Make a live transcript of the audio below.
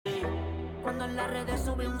Cuando en las redes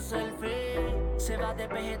sube un selfie, se va de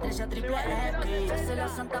PG-13 a triple X. Se hace la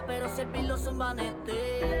santa pero servirlo son vanity.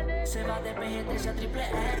 Se va de PG-13 a triple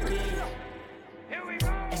X.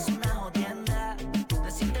 Es una jodienda,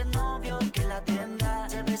 decirte novio que la atienda.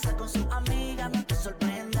 Se besa con su amiga, no te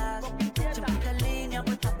sorprendas. Siempre está en línea,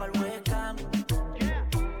 puesta para el webcam.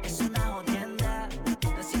 Es una jodienda,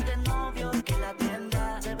 decirte novio que la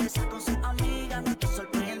atienda. Se besa con su amiga, no te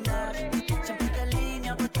sorprendas. Siempre está en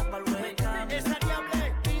línea, puesta para el webcam. Esa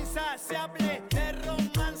diable, insaciable, de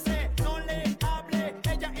romance, no le hable.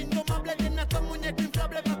 Ella indomable, tiene hasta un muñeco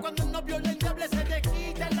inflable. Pero cuando el novio le endiable, se le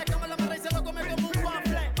quita en la cama, la amarra y se lo come como un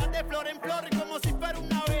waffle. Va de flor en flor como si fuera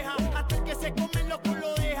una abeja. Hasta el que se come loco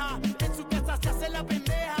lo deja. En su casa se hace la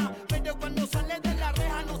pendeja, pero cuando sale de la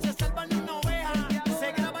reja no se salva ni una oveja.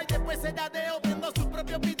 Se graba y después se dadeo, viendo sus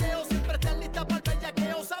propios videos. Siempre está lista para el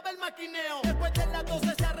bellaqueo, sabe el maquineo. Después de las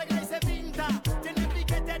 12 se arregla y se pinta. Tiene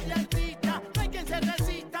piquete de artista, no hay quien se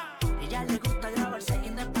resista. Ella le gusta grabarse en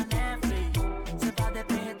el Netflix. Se va de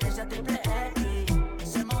PG-13 a triple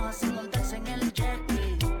X. Se moja sin montarse en el jet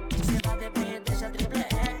ski. Se va de PG-13 a triple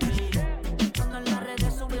X. Cuando en las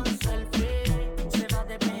redes sube un selfie, se va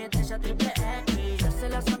de PG-13 a triple X. Se hace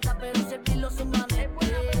la santa pero servirlo son vanity.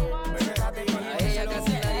 Se va de A ella PG-13 a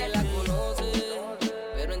casi triple nadie la X. conoce,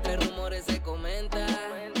 pero entre rumores se comenta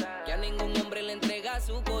que a ningún hombre le entrega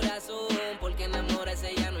su corazón, porque enamorarse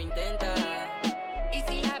ella no intenta. Y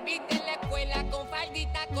si la viste en la escuela con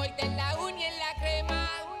faldita corta en la uña y en la crema,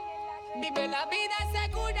 vive la vida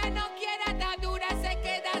segura, no quiere atadura, se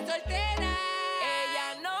queda soltera.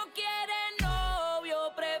 Ella no quiere novio,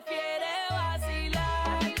 prefiere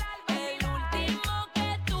vacilar. El último que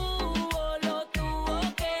tuvo lo tuvo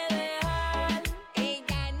que dejar.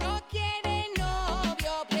 Ella no quiere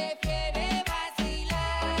novio, prefiere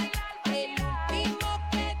vacilar. El último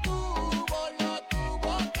que tuvo lo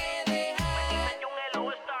tuvo que dejar.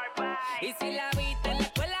 Y si la viste en la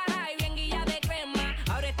escuela, ay, bien guilla de crema,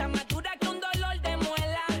 ahora está más dura que un dolor de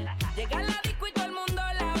muela. Llega a la disco y todo el mundo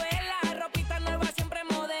la vela. Ropita nueva siempre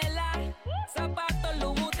modela. Zapatos,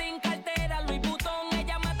 Louboutin, cartera, Louis Vuitton.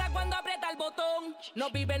 Ella mata cuando aprieta el botón. No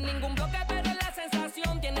vive en ningún bloque, pero es la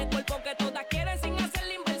sensación. Tiene el cuerpo que todas quieren sin hacer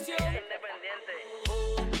la inversión.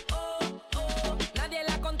 Nadie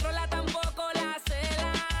la controla, tampoco la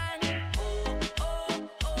celan.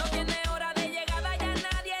 No tiene hora de llegada, ya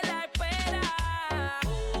nadie la espera.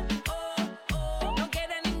 No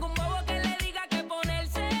quiere ningún bobo que le diga qué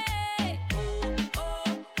ponerse.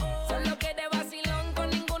 Solo quiere vacilón, con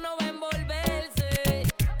ninguno va a envolverse.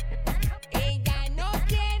 Ella no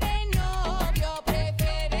quiere novio,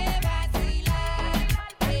 prefiere vacilar.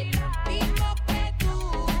 El último que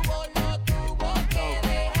tuvo lo tuvo que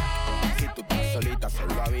dejar. Si tú estás solita,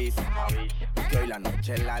 solo avisa. Que hoy la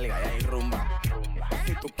noche es larga y hay rumba.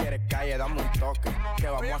 Si tú quieres calle, dame un toque. Que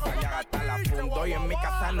vamos a salir a gastar la funda. Hoy en mi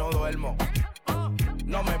casa no duermo.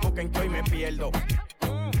 No me busquen que hoy me pierdo.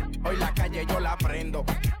 Hoy la calle yo la prendo.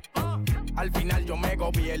 Al final yo me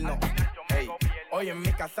gobierno. Ey, hoy en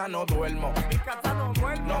mi casa no duermo.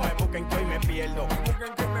 No me busquen que hoy me pierdo.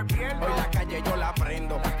 Hoy la calle yo la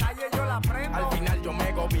prendo. Al final yo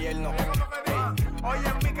me gobierno. Ey, Hoy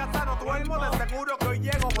en mi casa no duermo, de seguro que hoy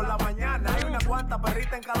llego por la mañana. Hay una cuanta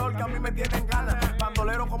perrita en calor que a mí me tienen ganas.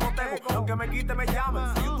 Bandolero como tengo, aunque me quite me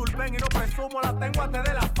llaman. Si un tulpen y no presumo, la tengo antes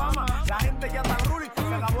de la fama. La gente ya está ruling,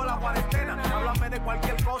 se acabó la cuarentena. Háblame de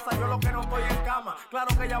cualquier cosa, yo lo que no estoy en cama.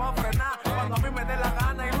 Claro que ella va a frenar cuando a mí me dé la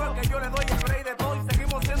gana. Y no es que yo le doy el break de todo y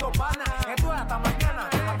seguimos siendo panas. Esto es hasta mañana,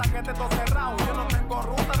 hasta que esté todo cerrado. Yo no tengo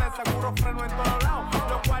ruta, de seguro freno en todos lados.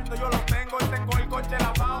 Los cuartos yo los tengo y tengo el coche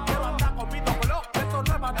lavado. Quiero andar con mi color, eso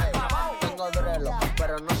no es para estar clavado. Tengo drelo,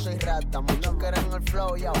 pero no soy rata. Muchos quieren el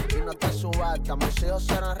flow, yo, y no te subasta. Mis hijos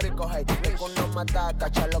serán ricos, hey, tengo una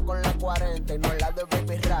matata. Chalo con la 40 y no la de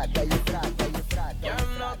baby rata. Y frata, y frata. Yo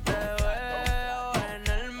no te veo en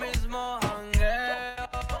el mismo jangueo.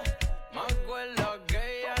 Me acuerdo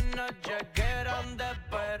aquella noche que eran de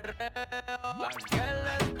perreo. Aquel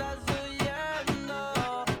está huyendo,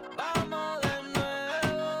 vamos de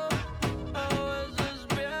nuevo. A veces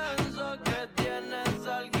pienso que tienes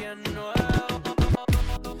a alguien nuevo.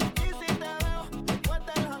 Y si te veo después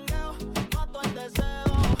del jangueo, mato el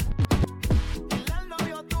deseo. Dile al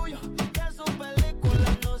novio tuyo que su película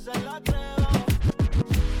no se la creo.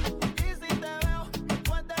 Y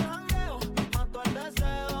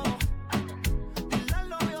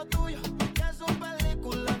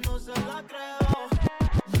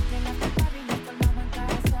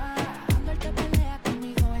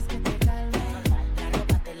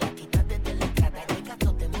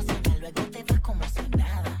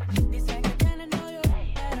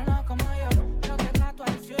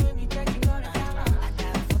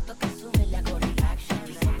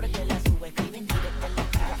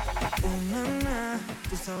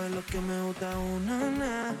gusta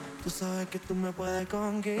una. Tú sabes que tú me puedes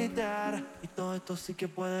conquistar y todo esto sí que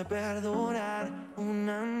puede perdurar.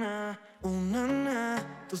 Una.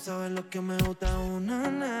 Tú sabes lo que me gusta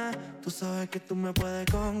una. Tú sabes que tú me puedes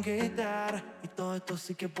conquistar y todo esto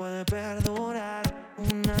sí que puede perdurar.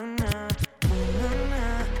 Una.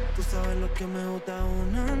 Tú sabes lo que me gusta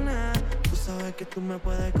una. Tú sabes que tú me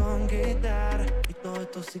puedes conquistar y todo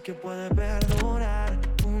esto sí que puede perdurar.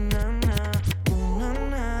 Una.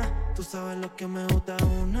 Tú sabes lo que me gusta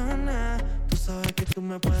una. Tú sabes que tú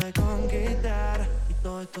me puedes conquistar y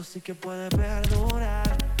todo esto sí que puede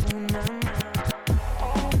perdurar. Una.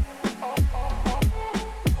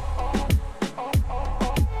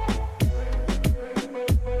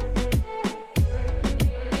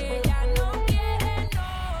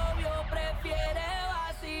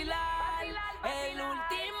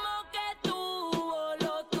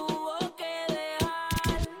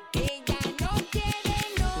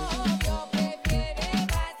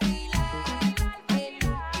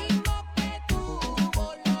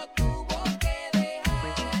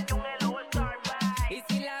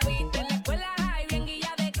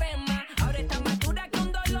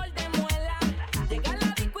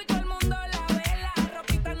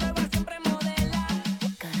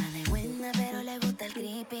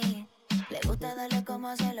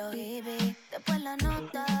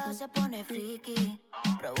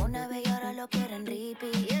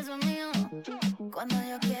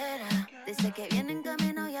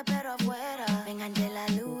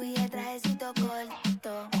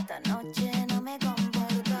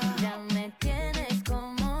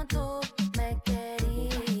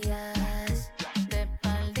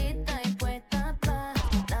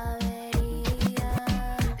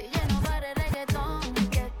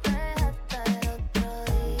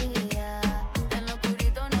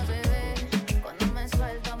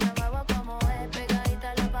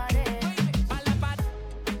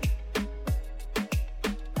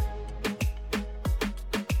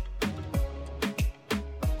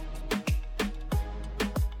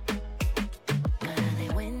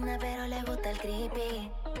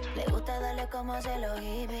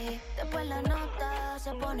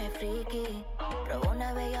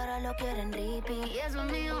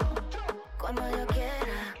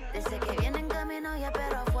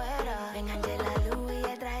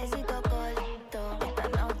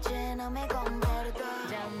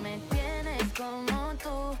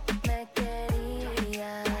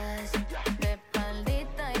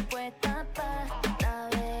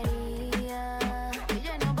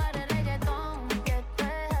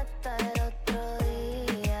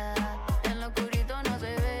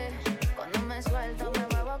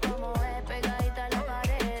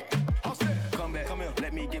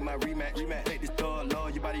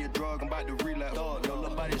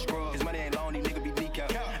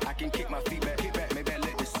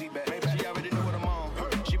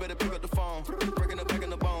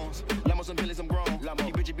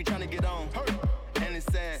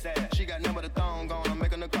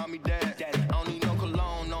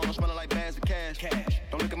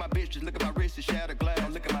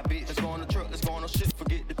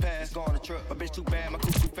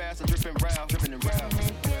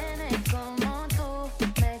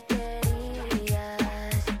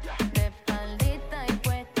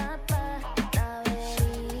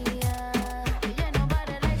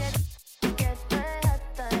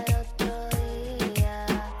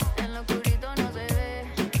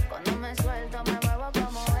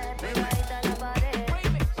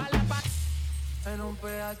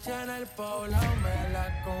 En el poblado me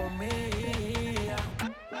la comía.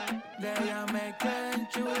 De ella me quedé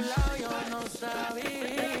enchulado, yo no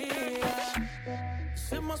sabía.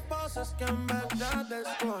 Hicimos cosas que en verdad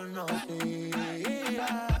desconocía.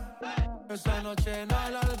 Esa noche no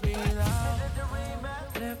la olvidaba.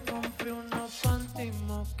 Le compré unos panty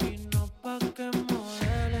moquinos pa' que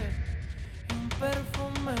modele y un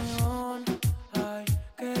perfumeón. Ay,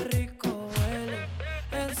 qué rico huele.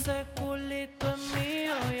 Ese culito es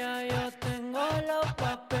mío, ya yo tengo los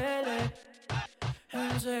papeles.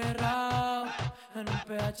 Encerrado en un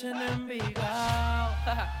PH en Envigado.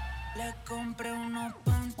 Le compré unos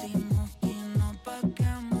panty moquinos pa' que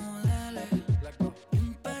modele y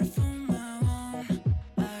un perfumeón.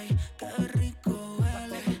 Ay, qué rico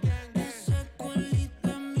huele. Ese culito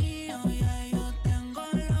es mío, ya yo tengo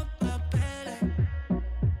los papeles.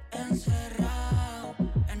 Encerrado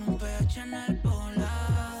en un PH en el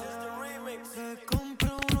poblado. Le compré unos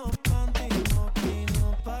panty moquinos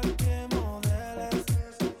pa' que modeles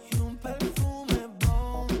y un perfume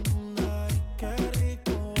bon. Ay, qué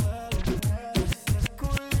rico huele. Ese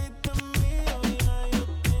culito es mío, ya yo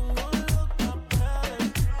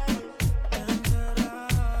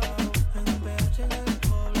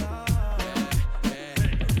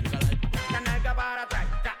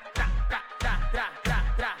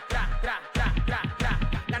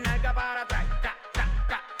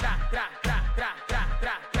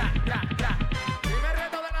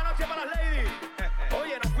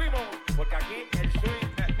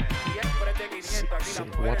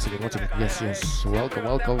Once again. Yes. Welcome.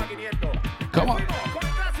 Come on.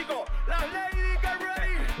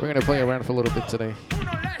 We're gonna play around for a little bit today.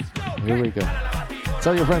 Here we go.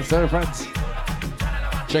 Tell your friends.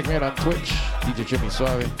 Check me out on Twitch, DJ Jimmy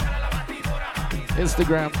Suave.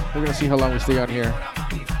 Instagram, we're gonna see how long we stay on here.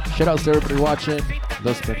 Shout outs to everybody watching.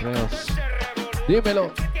 Los Perreos.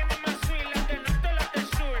 Dímelo.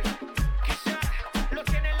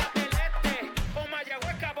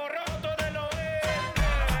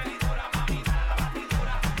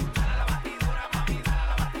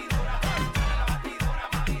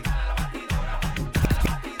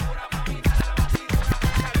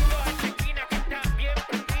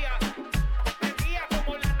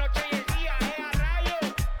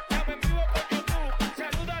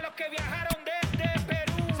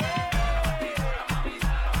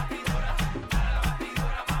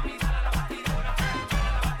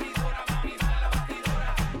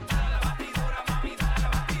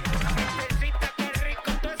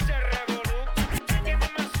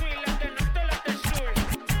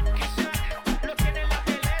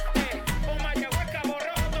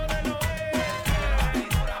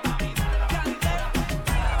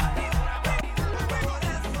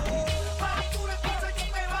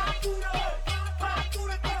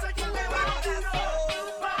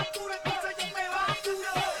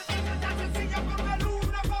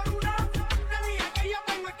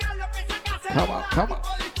 Come on.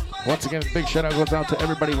 Once again, big shout out goes out to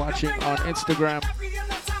everybody watching on Instagram.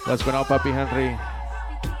 Let's go now, Papi Henry.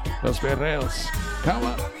 Los Perreos. Come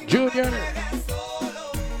on, Junior.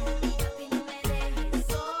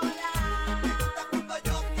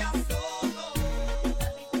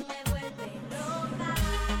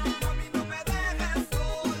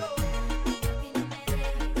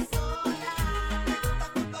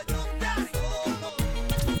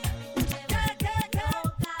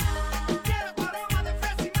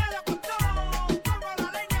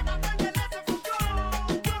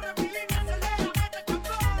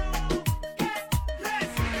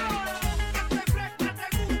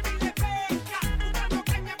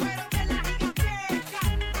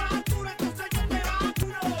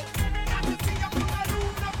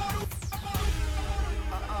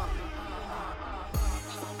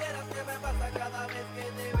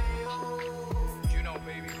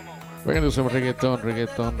 We're gonna do some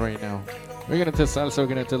reggaeton right now. We're gonna do salsa, we're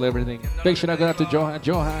gonna do everything. Big shout out to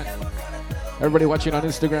Johan. Everybody watching on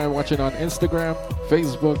Instagram,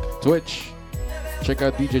 Facebook, Twitch. Check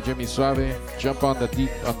out DJ Jimmy Suave. Jump on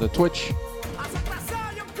the Twitch.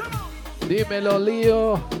 Dímelo,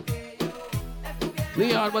 Leo.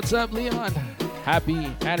 Leon, what's up, Leon?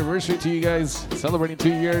 Happy anniversary to you guys. Celebrating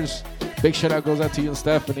 2 years. Big shout out goes out to you and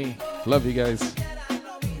Stephanie. Love you guys.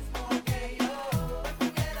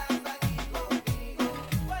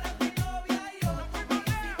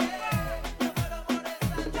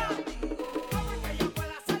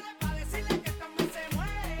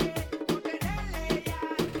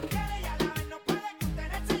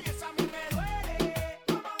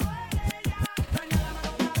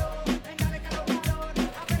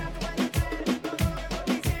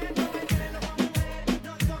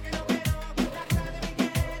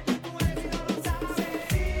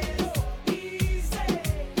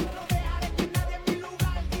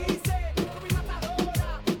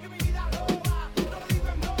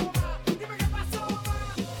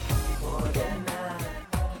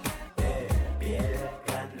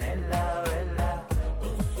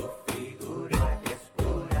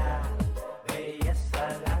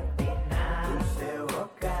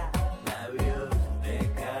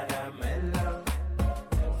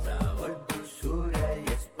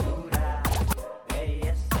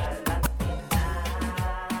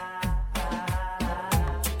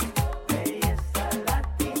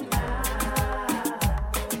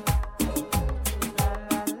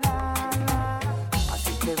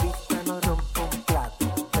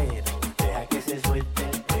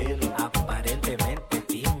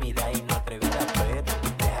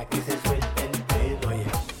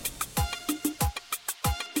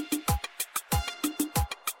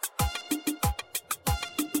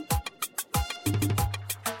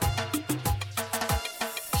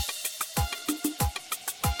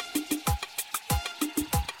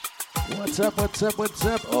 What's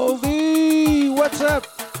up? OV, what's up?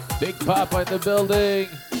 Big Papa in the building.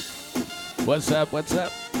 What's up?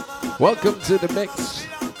 Welcome to the mix.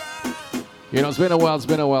 You know, it's been a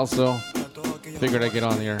while, so figured I'd get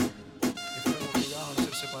on here.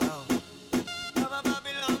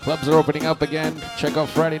 Clubs are opening up again. Check out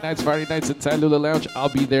Friday nights in Tallulah Lounge. I'll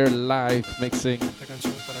be there live mixing.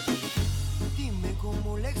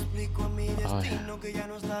 Oh, yeah.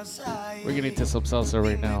 We're getting to some salsa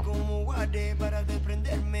right now.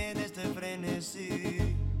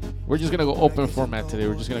 We're just gonna go open format today.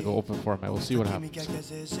 We're just gonna go open format. We'll see what happens.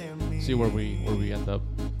 See where we end up.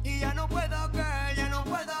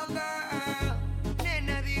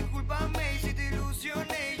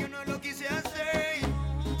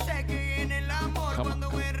 Come on.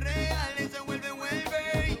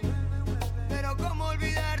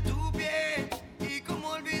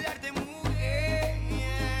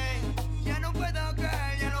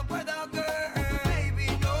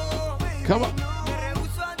 Come on.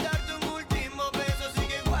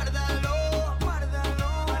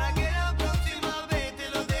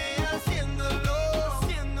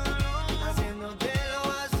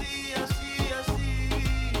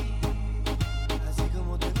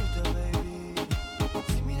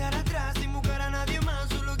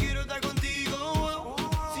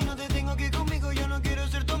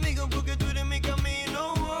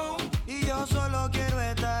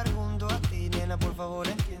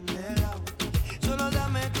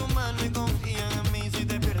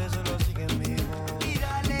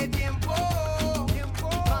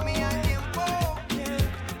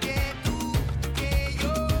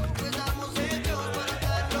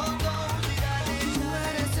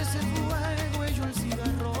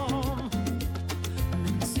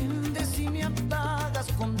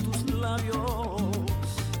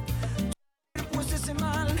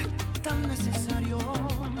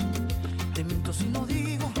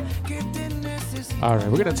 All right,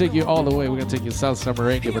 we're gonna take you all the way. We're gonna take you salsa,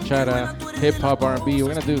 merengue, bachata, hip hop, R&B.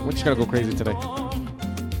 We're just gonna go crazy today.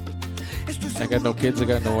 I got no kids, I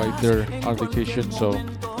got no wife. They're on vacation, so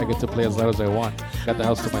I get to play as loud as I want. Got the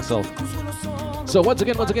house to myself. So once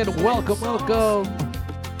again, welcome.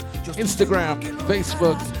 Instagram,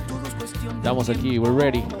 Facebook. Estamos aquí. We're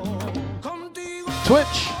ready.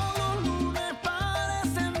 Twitch.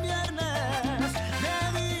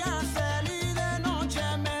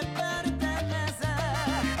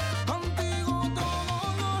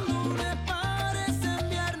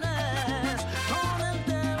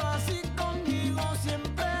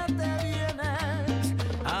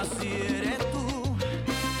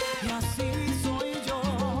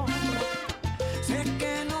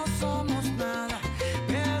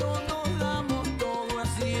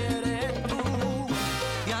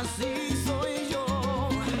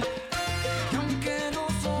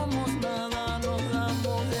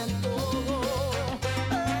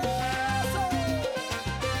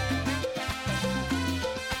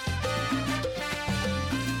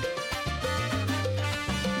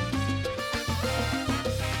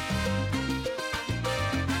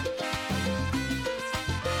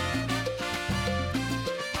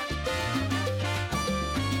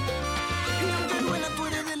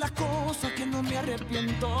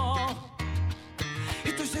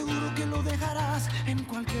 Estoy seguro que lo dejarás en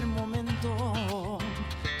cualquier momento.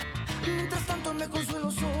 Mientras tanto me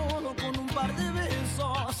consuelo solo con un par de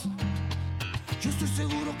besos. Yo estoy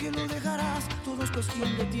seguro que lo dejarás, todo es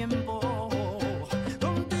cuestión de tiempo.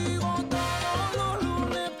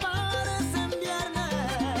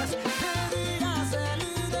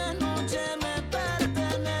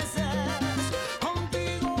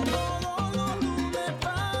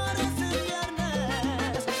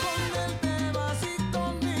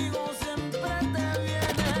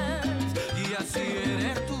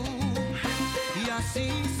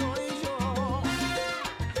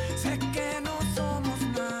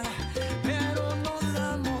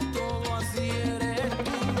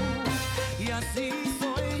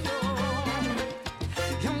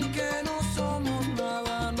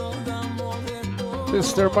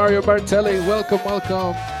 Mr. Mario Bartelli, welcome.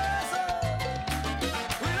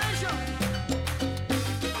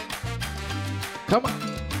 Come on.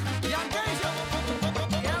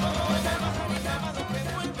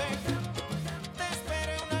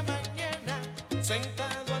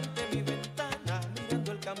 Sentado ante mi ventana,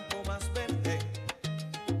 mirando el campo más verde,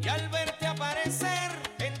 y al verte aparecer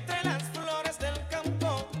entre las flores del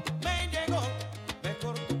campo, me llegó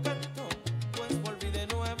mejor tu canto, pues volví de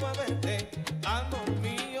nuevo a verte. Amor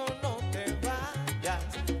mío, no te vayas,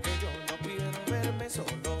 que yo no quiero verme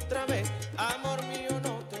solo otra vez. Amor mío,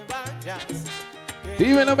 no te vayas.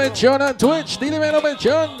 Dímelo mención on Twitch. Dímelo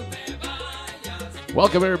mención.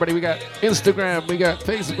 Welcome everybody. We got Instagram, we got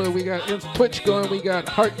Facebook, we got Twitch going, we got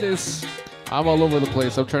Heartless. I'm all over the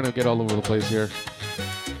place. I'm trying to get all over the place here.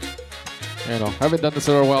 You know, I haven't done this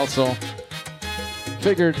in a while, so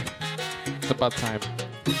figured it's about time.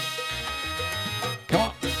 Come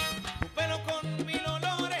on. Tu pelo con mil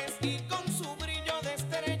olores y con su brillo de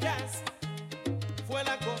estrellas fue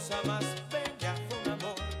la cosa más bella, fue un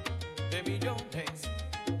amor de millones.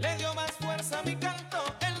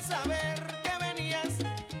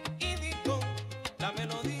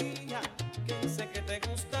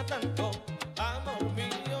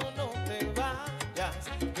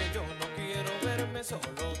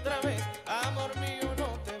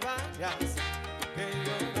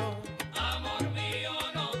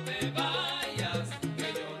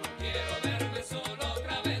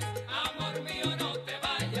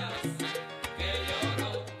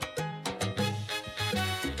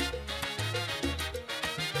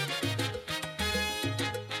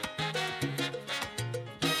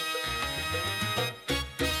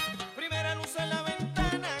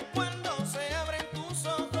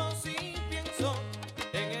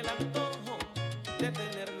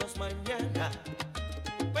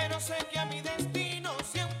 sé que a mi destino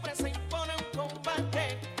siempre se impone un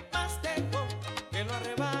combate. Más dejo que lo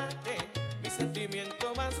arrebate mi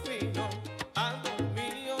sentimiento más fino. Amor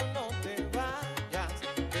mío, no te vayas,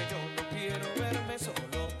 que yo no quiero verme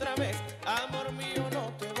solo otra vez. Amor mío,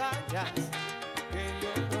 no te vayas, que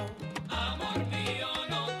yo no. Amor mío,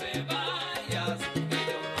 no te vayas, que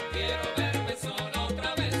yo no quiero verme solo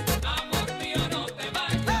otra vez. Amor mío, no te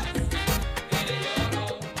vayas, que yo no.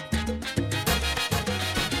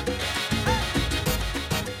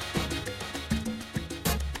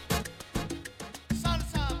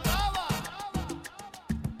 Salsa brava.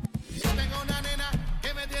 Yo tengo una nena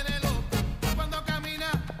que me tiene loco. Cuando camina,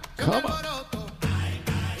 yo me alboroto.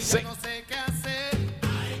 Y yo no sé qué hacer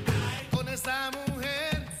con esa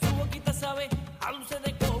mujer. Su boquita sabe a dulce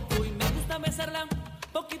de coco y me gusta besarla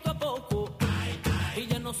poquito a poco. Y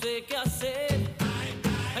ya no sé qué hacer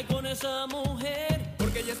ay, con esa mujer.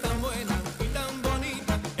 Porque ella es tan buena y tan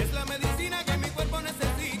bonita. Es la medicina que mi cuerpo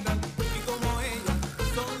necesita. Y como ella,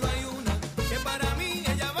 solo hay una. Que para mí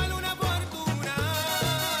ella vale una fortuna.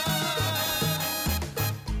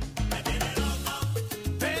 Me tiene loco,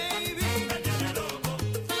 baby. Me tiene loco.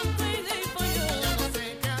 I'm crazy for you. Ya no sé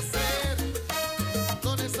qué hacer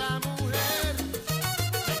con esa mujer.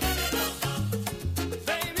 Me tiene loco,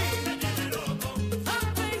 baby. Me tiene loco. I'm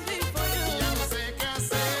crazy for you. Ya no sé qué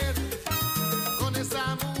hacer con esa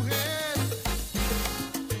mujer.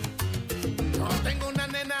 Yo tengo una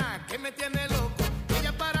nena que me tiene loco.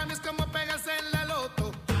 Ella para mí es como pegarse en la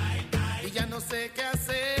loto. Y ya no sé qué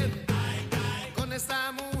hacer con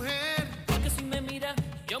esa mujer. Porque si me mira,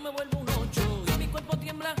 yo me vuelvo un 8 y mi cuerpo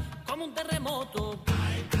tiembla como un terremoto.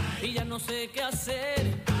 Y ya no sé qué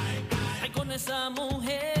hacer ay, con esa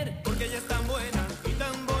mujer. Porque ella es tan buena y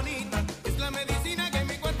tan bonita. Es la medicina que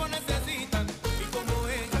mi cuerpo necesita. Y como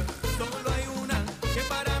ella, solo hay una. Que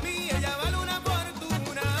para mí ella vale una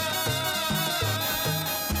fortuna.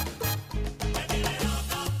 Me tiene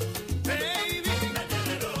loco, baby. Me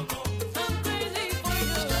tiene loco. I'm crazy for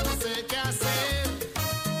you. Ya no sé qué hacer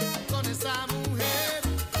con esa mujer.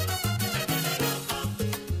 Me tiene loco,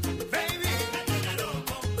 baby. Me tiene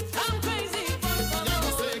loco. I'm crazy for you. Ya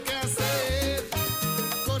no sé qué hacer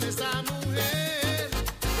con esa mujer.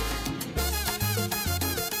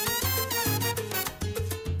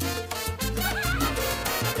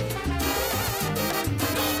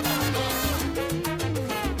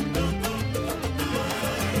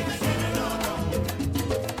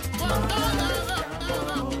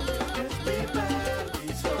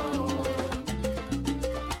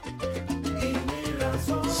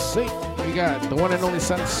 Sí, we got the one and only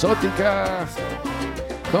Sansótica.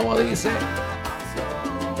 ¿Cómo dice?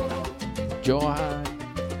 Johan.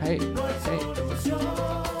 Hey, hey.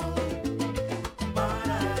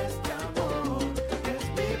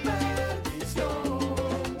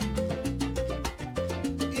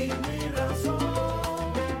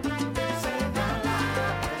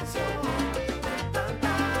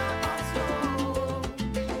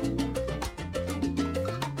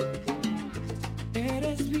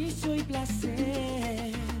 Eres vicio y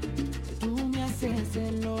placer, tú me haces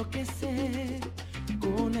enloquecer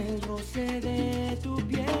con el roce de tu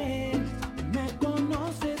piel. Me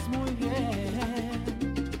conoces muy bien,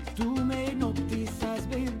 tú me hipnotizas,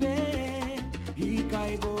 baby, y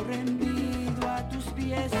caigo rendido a tus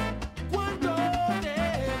pies. Cuando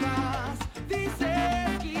te vas,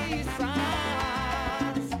 dices quizás,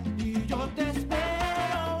 y yo te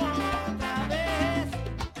espero otra vez.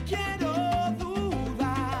 Quiero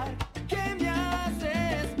dudar que me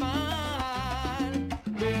haces mal,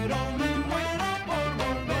 pero me muero por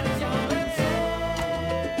volverte a ver.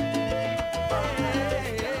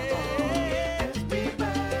 Es mi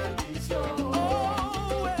perdición.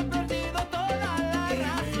 Oh, he perdido toda la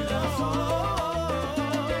razón.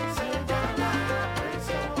 Se llama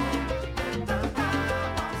presión de tanta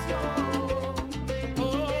pasión. Oh,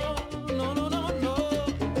 no, no, no, no.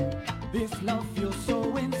 This love feels so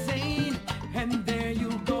insane, and there you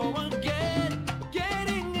go again,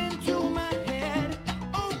 getting into my head.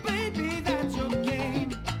 Oh baby, that's your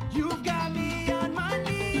game. You've got me on my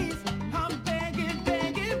knees. I'm begging,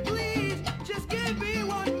 begging, please, just give me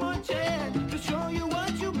one more chance to show you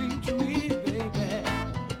what you mean to me, baby.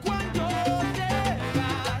 Cuando te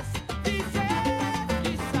vas, dices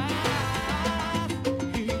quizás,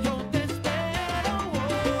 y yo te espero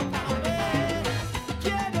otra vez.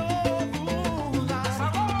 Quiero dudar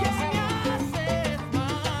que me haces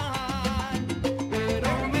mal,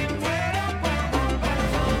 pero me muero por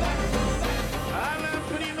A la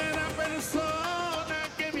primera persona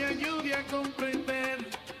que me ayude a comprender,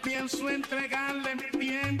 pienso entregarle mi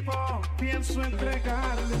tiempo, pienso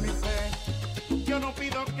entregarle mi fe. Yo no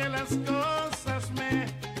pido que las cosas me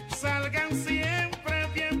salgan siempre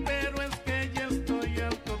bien, pero es que ya estoy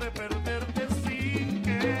harto de perderte sin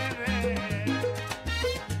querer.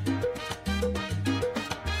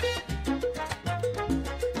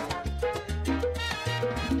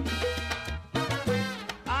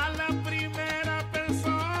 A la primera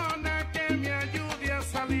persona que me ayude a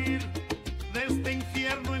salir de este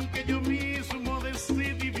infierno en que yo mismo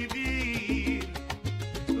decidí vivir,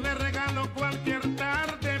 le regalo cualquier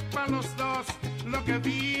tarde para los dos. Lo que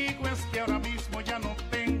digo es que ahora mismo ya no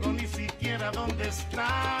tengo ni siquiera dónde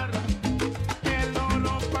estar. El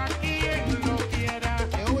oro pa' quien lo quiera,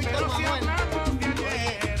 pero si hablamos de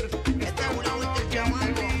ayer, esta es una última que han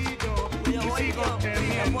perdido y sigo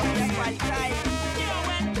queriendo.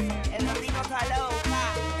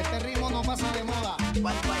 Este ritmo no pasa de moda.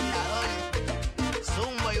 Para el bailador,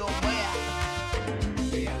 zumba y bombea.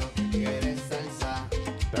 Ella lo que quiere es salsa.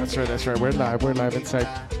 That's right. We're live inside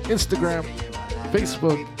Instagram,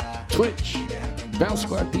 Facebook, Twitch, Bounce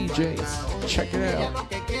Squad DJs. Check it Ella out. lo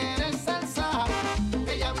que quiere es salsa.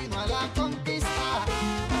 Ella vino a la conquista.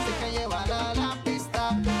 Así que llévala a la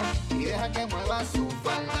pista y deja que mueva su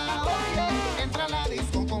falda. Oye, entra a la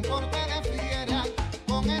disco con porte de fiera.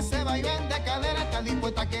 Con ese vaivén de cadera, está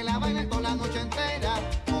dispuesta a que la bailen toda la noche entera.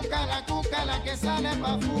 Cúcala que sale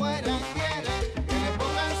pa' afuera. Quiere que le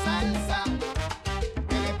pongan salsa,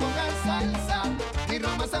 que le pongan salsa. Ni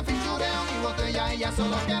romance, fichureo, ni botella. Ella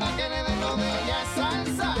solo quiere que le den lo de ella es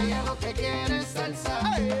salsa. Ella lo que quiere es salsa.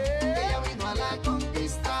 Ella vino a la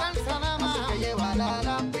conquista. Salsa nada más. Así que llévala a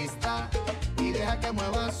la pista y deja que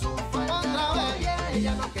mueva su falda. Otra vez.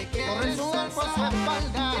 Ella lo que quiere es salsa. Por su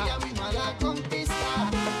espalda. Ella vino a la conquista.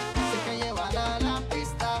 Así que llévala a la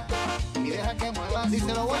pista y deja que mueva.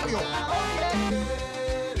 Díselo, volvió.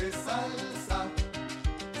 Quiere salsa,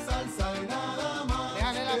 salsa y nada más.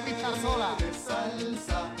 Déjale la pista sola.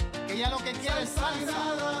 Salsa, que ella lo que quiere es salsa.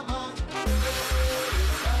 Nada más.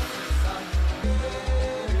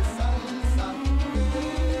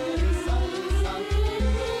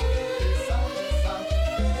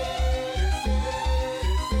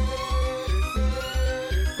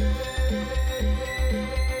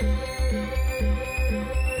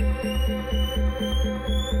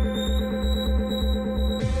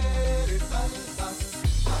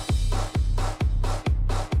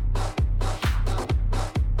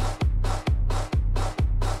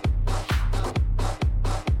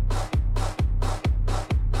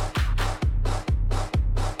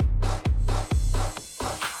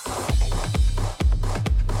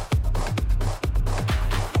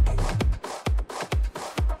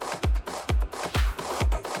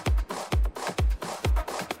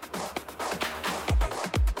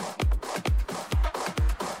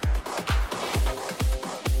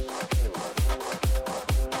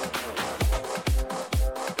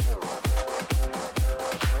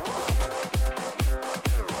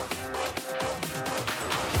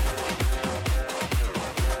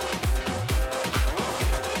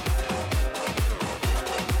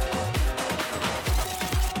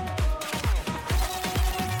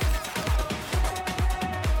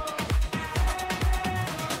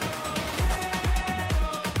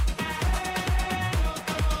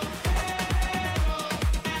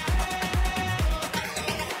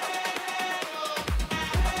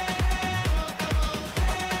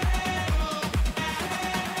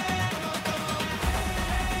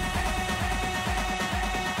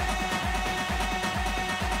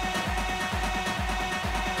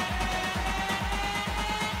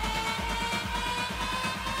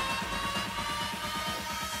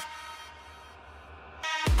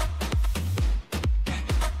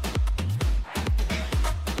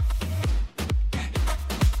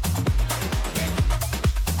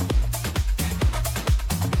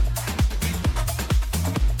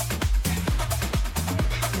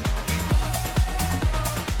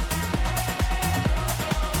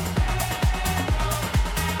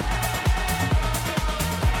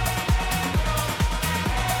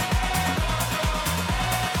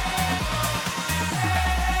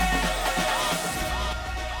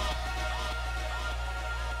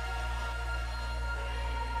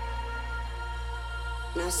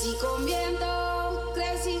 Nací con viento,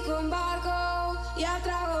 crecí con barco y a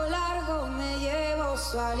trago largo me llevo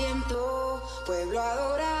su aliento. Pueblo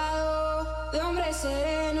adorado, de hombre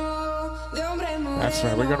sereno, de hombre moreno. That's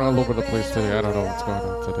right. We're going all over the place today. I don't know what's going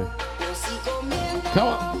on today. Come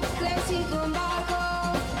on.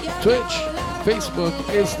 Twitch, Facebook,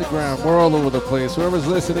 Instagram. We're all over the place. Whoever's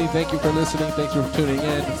listening, thank you for listening. Thanks for tuning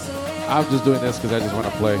in. I'm just doing this because I just want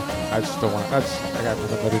to play. I just don't want. I got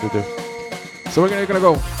nothing better to do. So we're gonna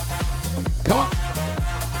go. Come on.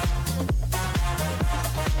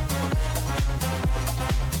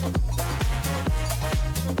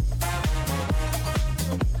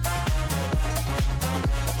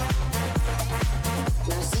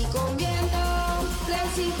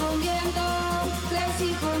 crecí con viento,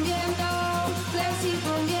 crecí con viento, crecí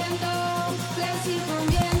con viento, crecí con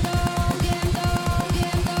viento, viento,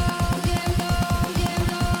 viento, viento,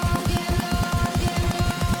 viento,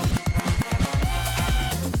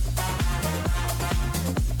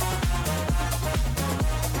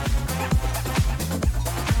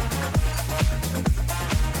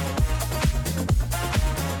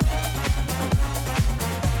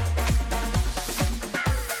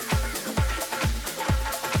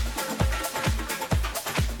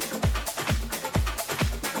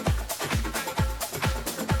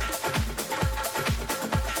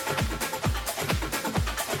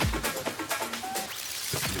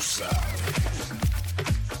 Tú sabes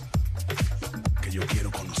que yo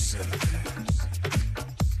quiero conocerte.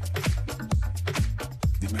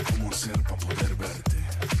 Dime cómo hacer para poder verte.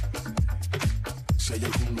 Si hay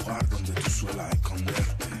algún lugar donde tú suelas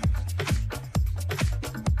esconderte.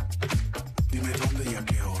 Dime dónde y a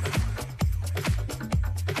qué hora.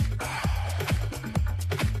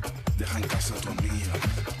 Deja en casa a tu amiga.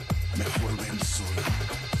 Mejor ven sola.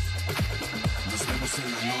 Nos vemos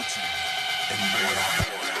en la noche. En Bora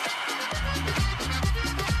Bora.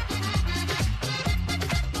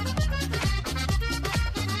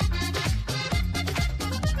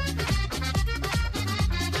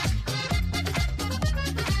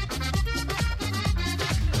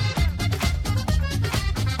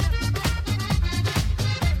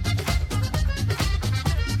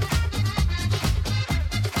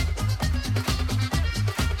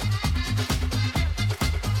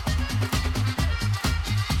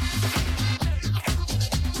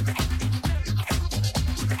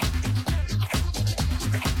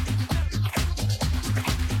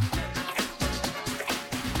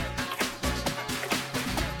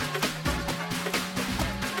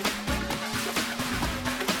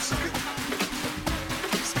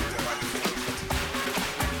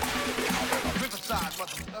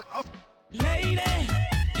 Lady,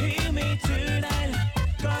 hear me tonight,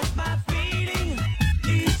 'cause my feeling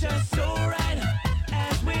is just so right.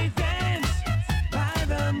 As we dance by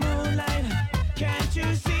the moonlight, can't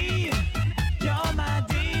you see, you're my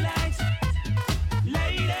delight.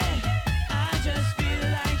 Lady, I just feel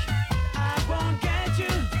like I won't get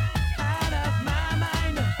you out of my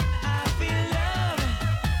mind. I feel love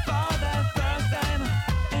for the first time,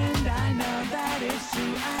 and I know that it's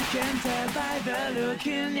true. I can tell by the look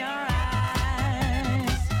in your eyes.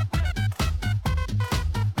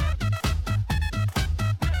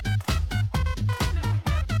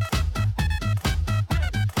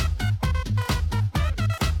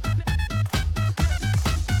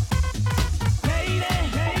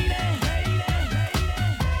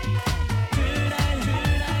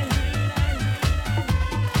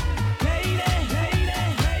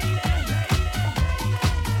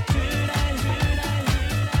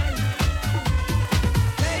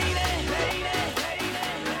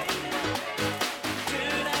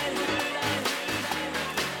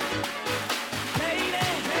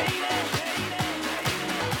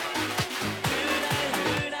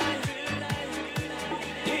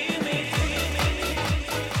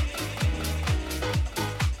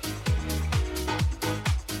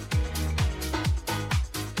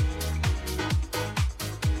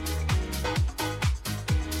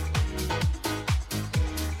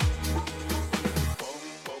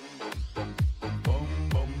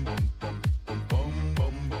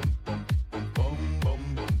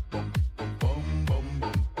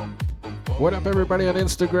 What up, everybody on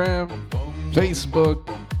Instagram, Facebook,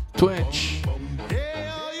 Twitch,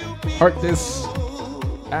 heart this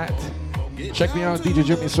at. Check me out, DJ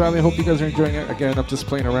Jimmy Swiley. I hope you guys are enjoying it. Again, I'm just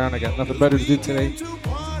playing around. I got nothing better to do today.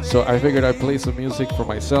 So I figured I'd play some music for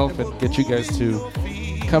myself and get you guys to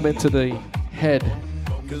come into the head,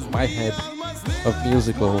 my head, of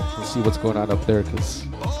musical and see what's going on up there, because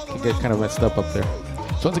it can get kind of messed up there.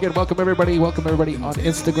 So once again, welcome everybody on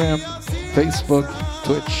Instagram, Facebook,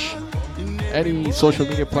 Twitch, any social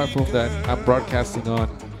media platform that I'm broadcasting on.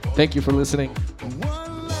 Thank you for listening.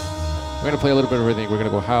 We're going to play a little bit of everything. We're going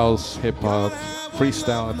to go house, hip-hop,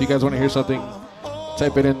 freestyle. If you guys want to hear something,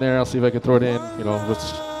 type it in there. I'll see if I can throw it in. You know,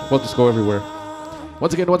 we'll just go everywhere.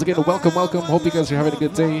 Once again, welcome. Hope you guys are having a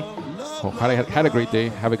good day. Oh, had a great day.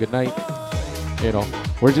 Have a good night. You know,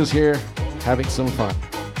 we're just here having some fun.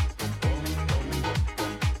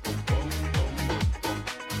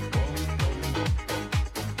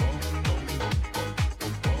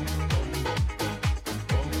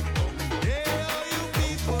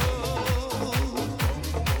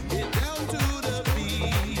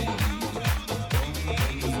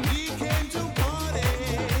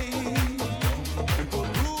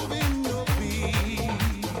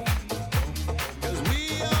 Cause we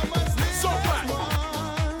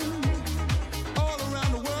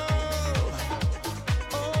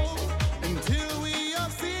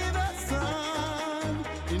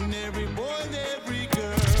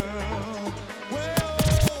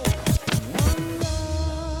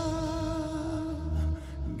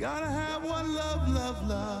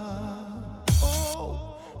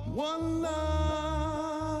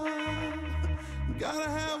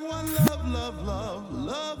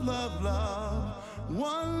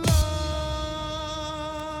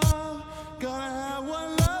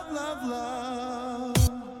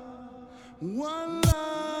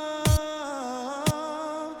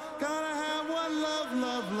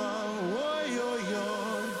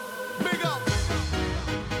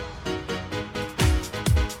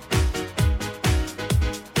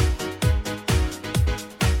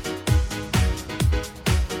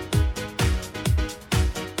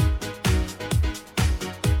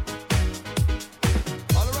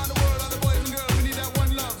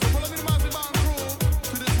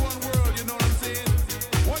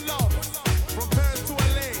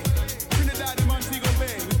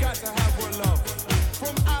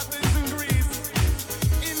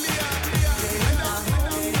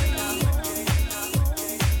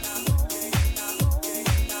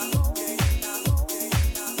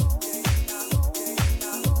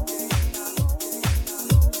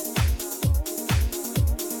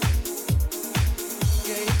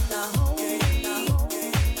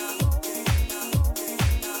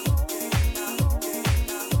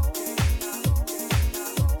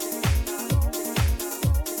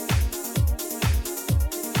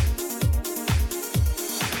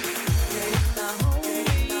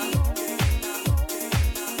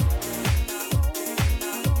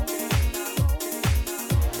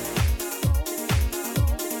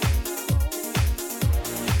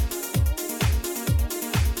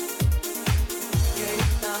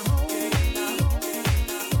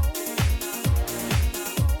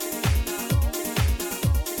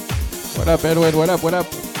What up, Edwin? What up? What up?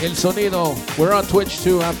 El Sonido. We're on Twitch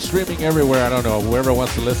too. I'm streaming everywhere. I don't know. Whoever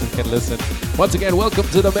wants to listen can listen. Once again, welcome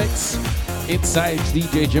to the mix. Inside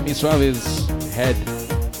DJ Jimmy Suave's head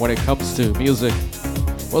when it comes to music.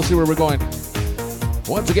 We'll see where we're going.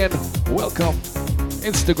 Once again, welcome.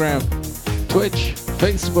 Instagram, Twitch,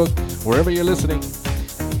 Facebook, wherever you're listening.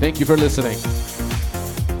 Thank you for listening.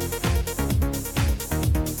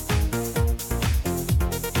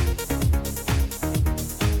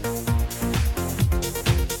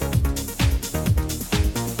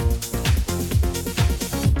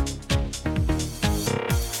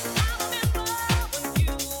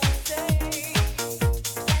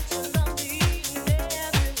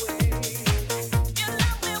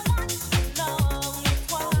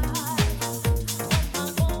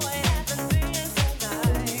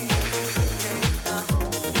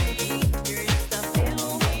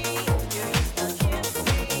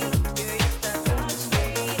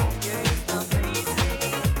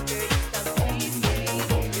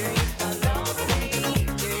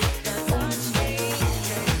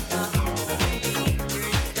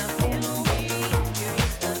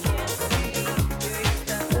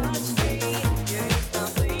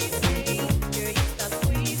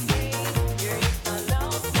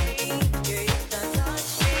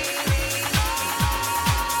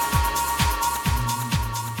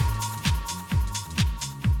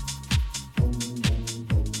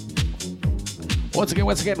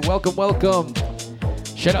 Once again, welcome.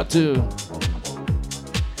 Shout out to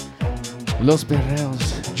Los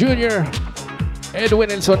Perreos Junior,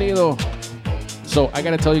 Edwin El Sonido. So I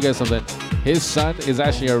gotta tell you guys something. His son is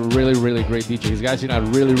actually a really, really great DJ. He's actually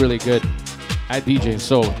not really good at DJing.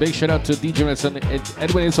 So big shout out to DJ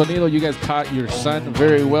Edwin El Sonido. You guys taught your son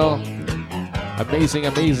very well. Amazing.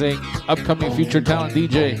 Upcoming future talent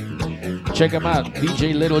DJ. Check him out,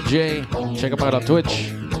 DJ Little J. Check him out on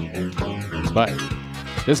Twitch. But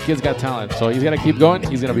this kid's got talent, so he's gonna keep going.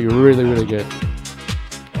 He's gonna be really good.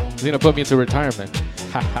 He's gonna put me into retirement.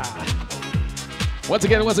 Once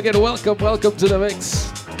again, welcome to the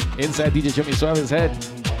mix. Inside DJ Jimmy Suave's head.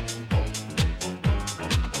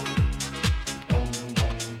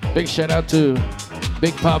 Big shout out to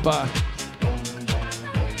Big Papa.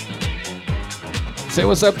 Say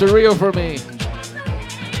what's up to Rio for me.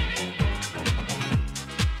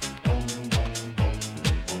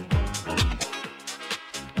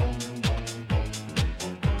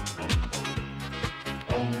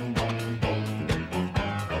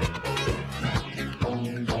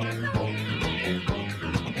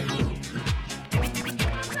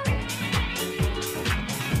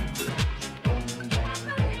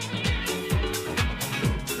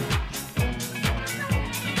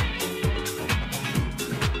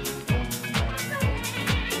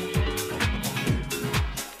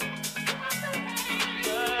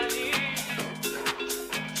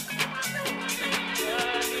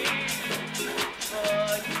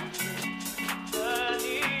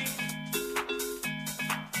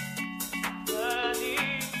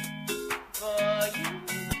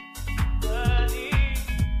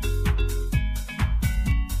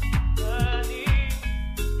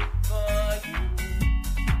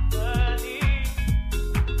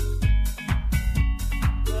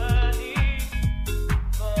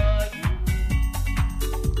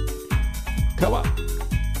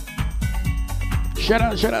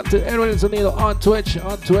 Shout out to Edwin El Sonido on Twitch.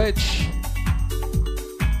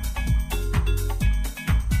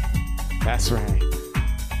 That's right.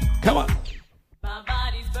 Come on.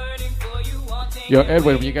 Yo,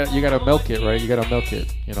 Edwin, you gotta milk it, right? You gotta milk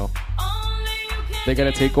it, you know. They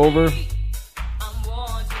gotta take over,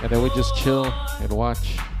 and then we just chill and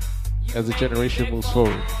watch as the generation moves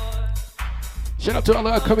forward. Shout out to all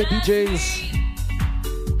the upcoming DJs.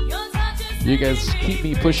 You guys keep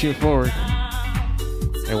me pushing forward.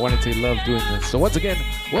 I wanted to love doing this. So once again,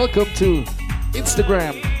 welcome to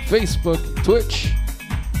Instagram, Facebook, Twitch.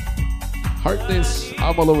 Heart this.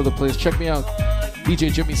 I'm all over the place. Check me out. DJ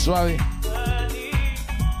Jimmy Suave.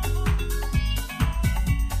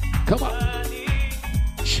 Come on.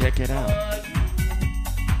 Check it out.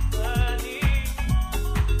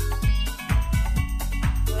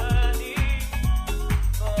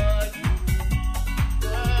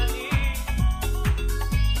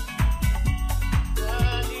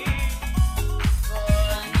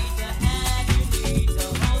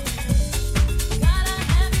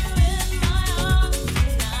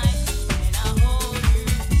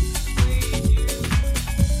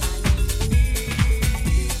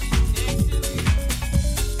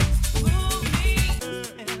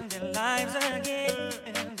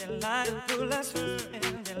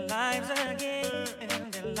 lives again,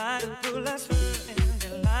 in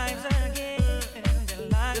their lives again.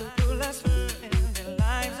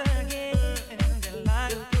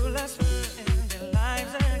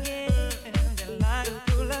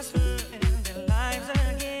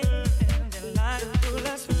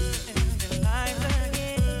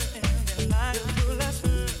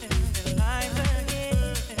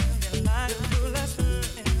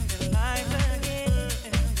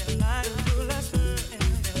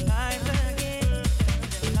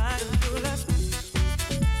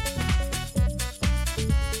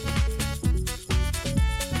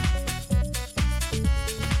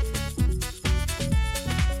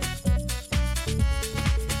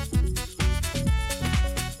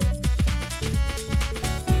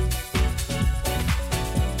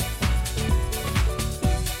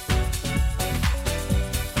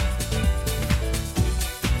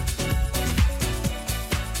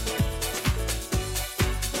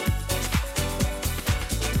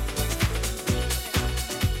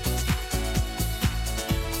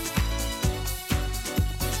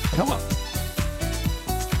 Come on.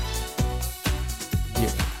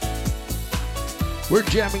 Yeah. We're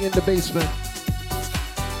jamming in the basement.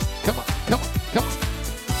 Come on, come on, come on.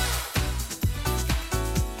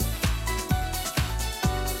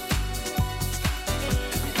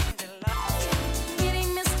 Getting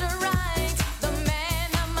Mr. Right, the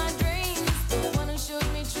man of my dreams, the one who showed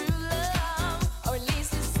me true love, or at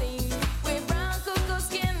least it seemed. With brown cocoa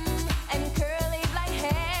skin and curly black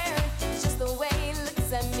hair, just the way he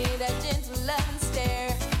looks at me, that gentle loving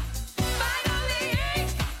stare. Finally,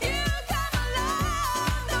 you come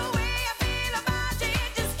along. The way I feel about you,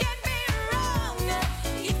 it just can't be wrong.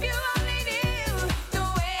 If you only knew the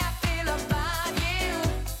way I feel about you,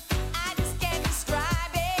 I just can't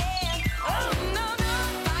describe it. Oh no, no,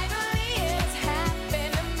 finally it's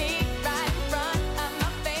happened to me right in front of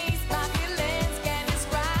my face. My feelings can't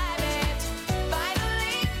describe it.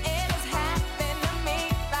 Finally it has happened to me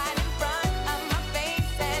right in front of my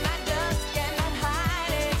face, and I just cannot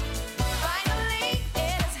hide it. Finally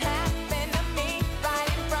it has happened to me right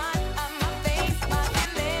in front of my face. My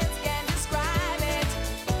feelings can't describe it.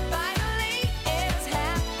 Finally it has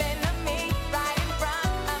happened to me right in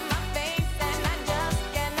front of my face, and I just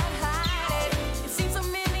cannot hide it. It seems so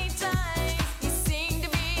many times he seemed to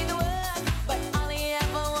be the one, but all he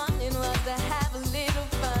ever wanted was to have a little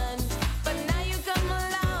fun. But now you come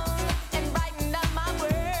along and brighten up my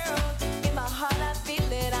world. In my heart I feel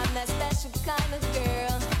it, I'm that special kind of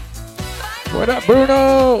girl. What up,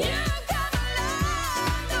 Bruno?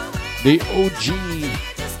 The OG.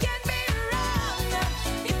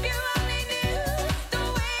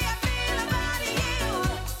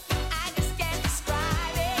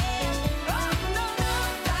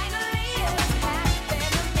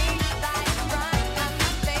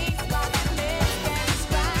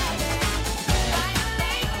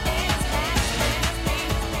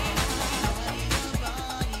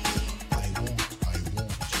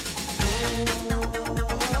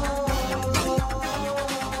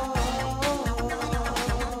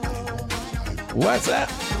 What's up?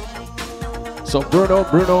 So Bruno,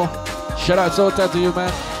 shout out to you,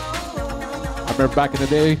 man. I remember back in the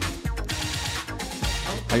day,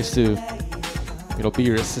 I used to, be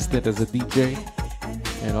your assistant as a DJ,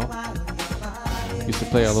 Used to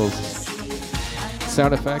play all those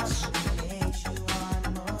sound effects.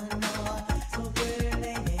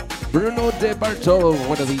 Bruno De Bartolo,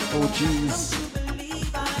 one of the OGs.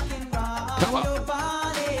 Come on.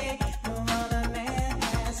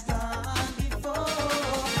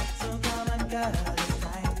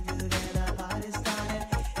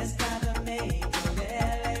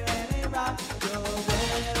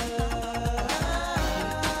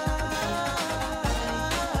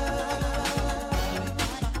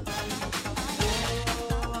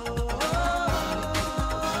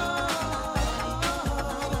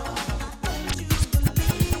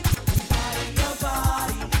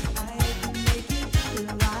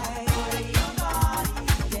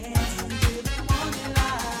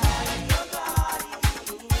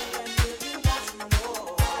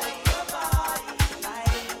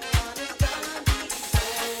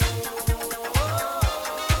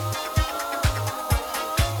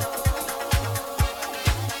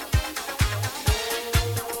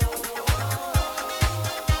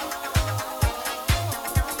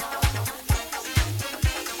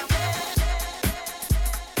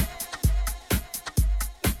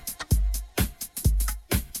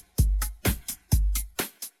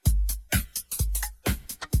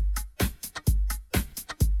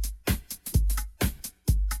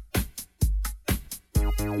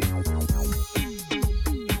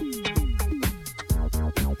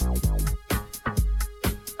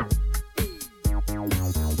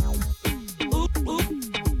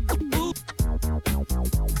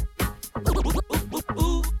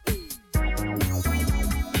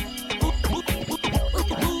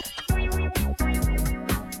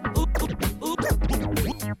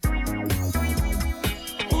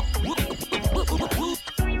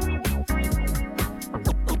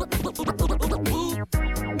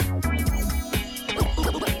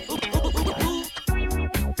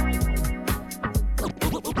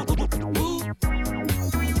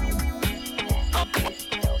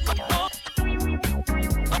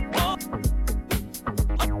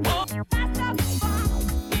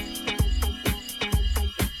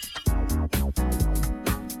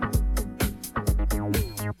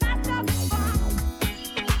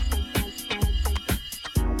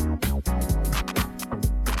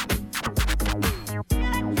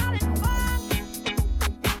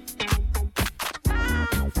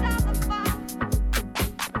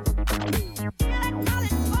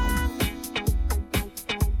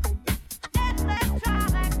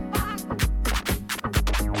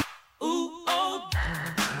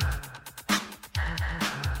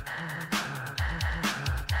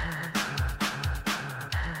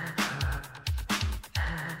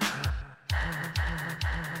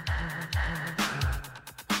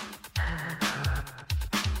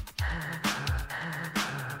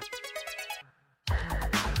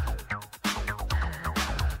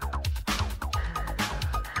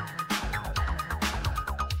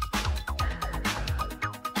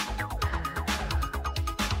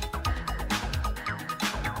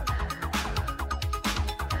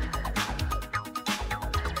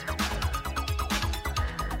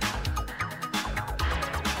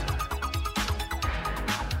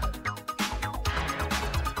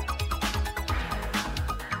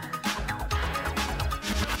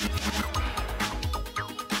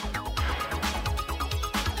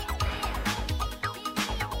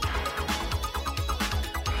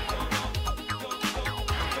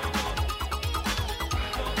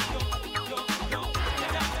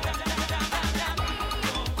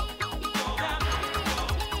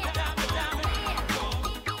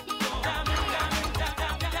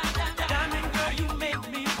 Diamond girl, you make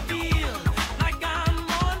me feel like I'm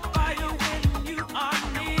on fire when you are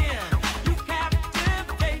near. You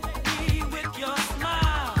captivate me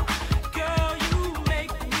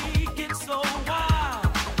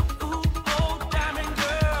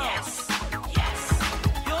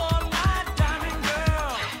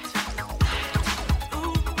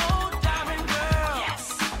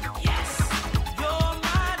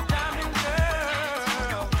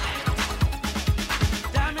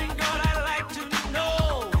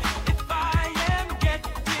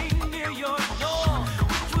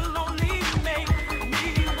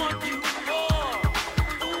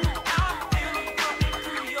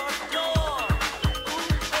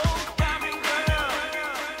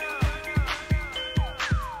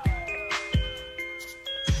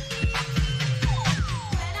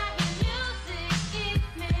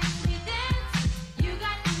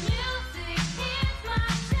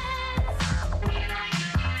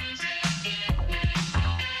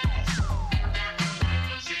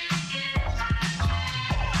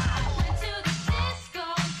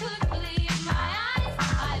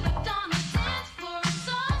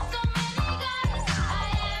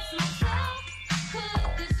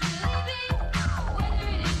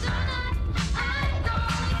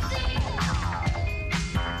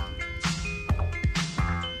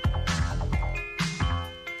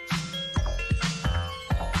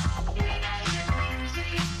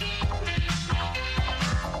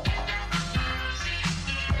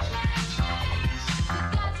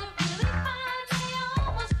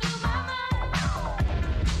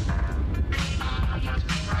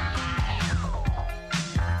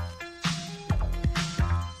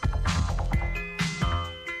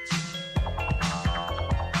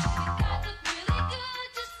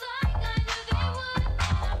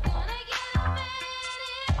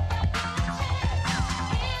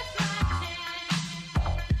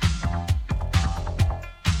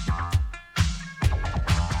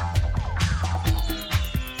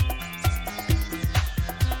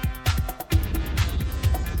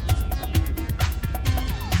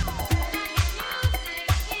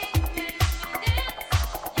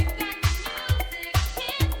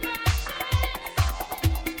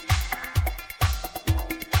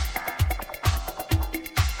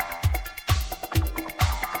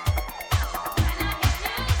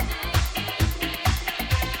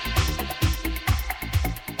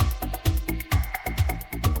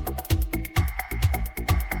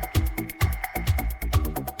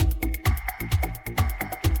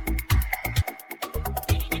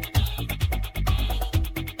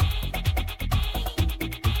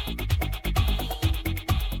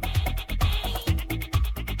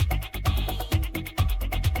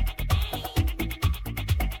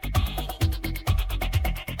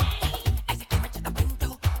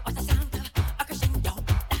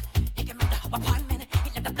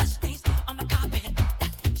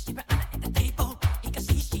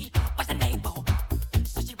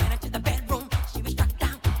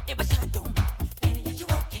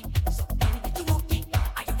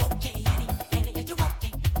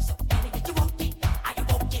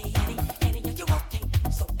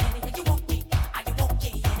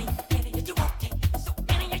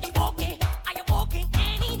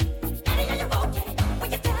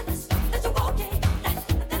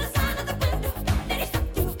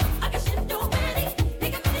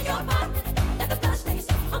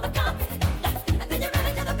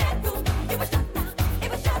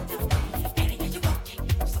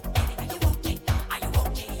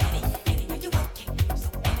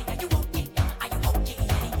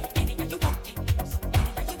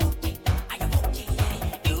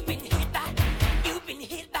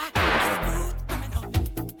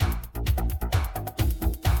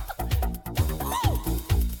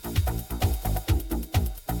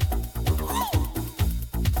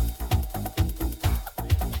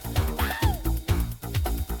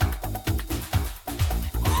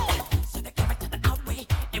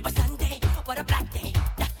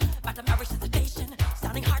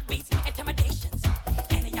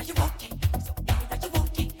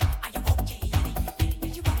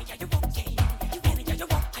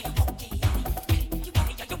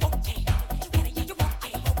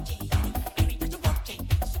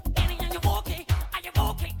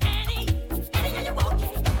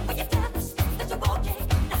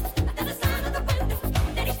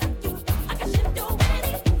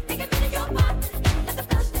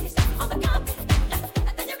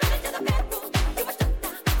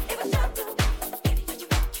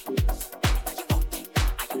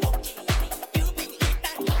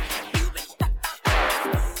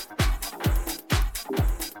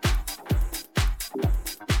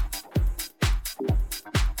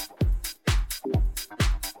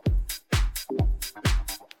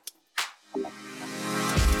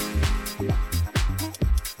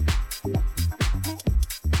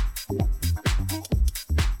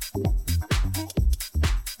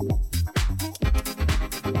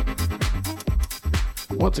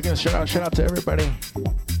Once again, shout out to everybody.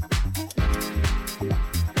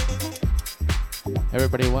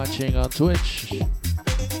 Everybody watching on Twitch,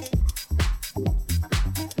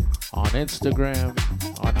 on Instagram,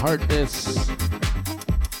 on Hardness.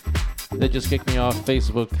 They just kicked me off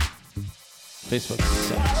Facebook. Facebook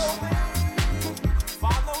sucks.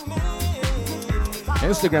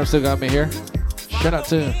 Instagram still got me here. Shout out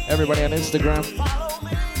to everybody on Instagram.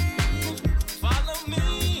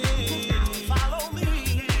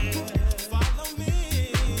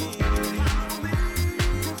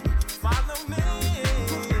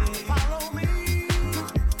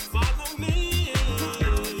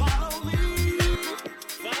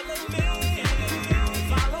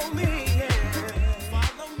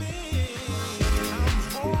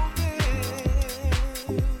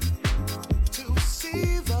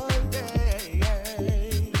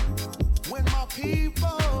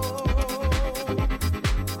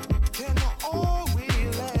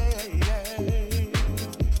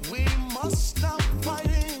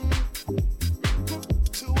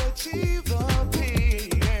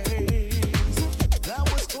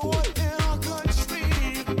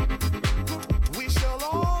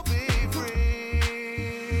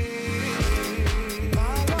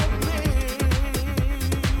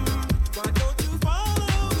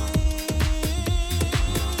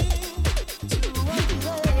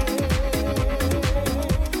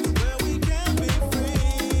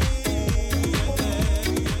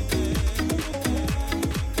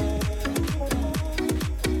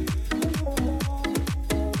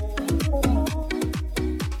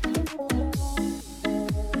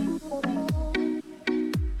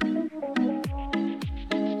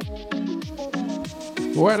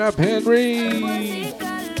 What up, Henry?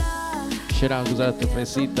 Shout out to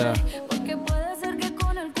Fresita.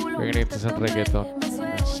 We're gonna get to some reggaeton.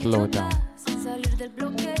 Slow it down.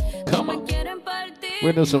 Come on.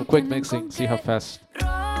 We're gonna do some quick mixing. See how fast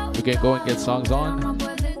we can go and get songs on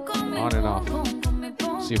and off.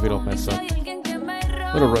 See if we don't mess up.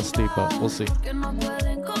 A little rusty, but we'll see.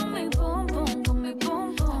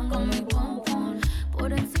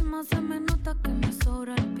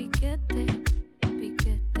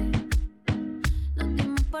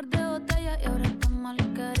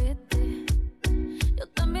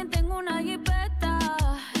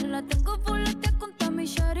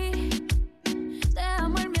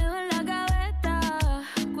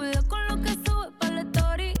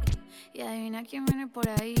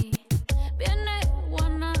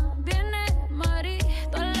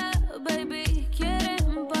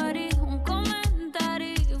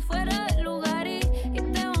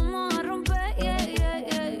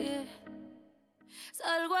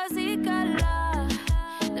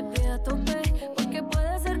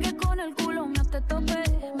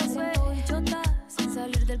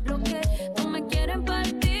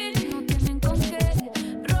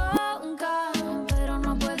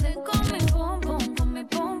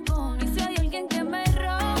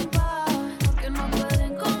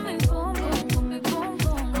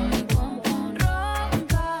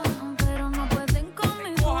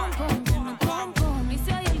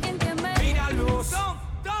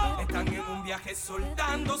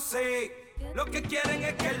 Lo que quieren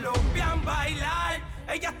es que los vean bailar.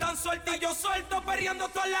 Ellas están sueltas y yo suelto, perreando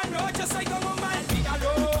toda la noche. Soy como mal,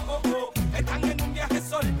 míralo. Están en un viaje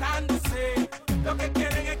soltándose. Lo que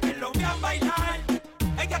quieren es que los vean bailar.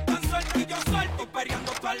 Ellas están sueltas y yo suelto,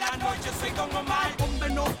 perreando toda la noche. Soy como mal. Hombre,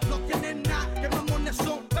 no tienen nada, que mamones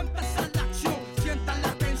son. Va a empezar la acción, sientan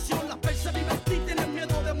la tensión. Las persas divertir, tienen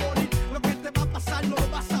miedo de morir. Lo que te va a pasar, no lo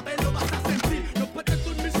vas a ver, lo vas a sentir. No puedes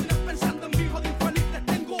dormir sin estar pensando en mi hijo de infeliz. Les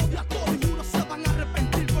tengo odio a todos y unos se van a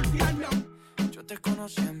arrepentir por tirarme a... Yo te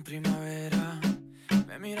conocí en primavera,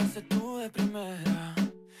 me miraste tú de primera.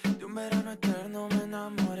 De un verano eterno me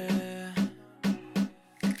enamoré.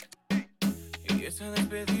 Y esa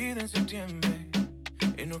despedida en septiembre,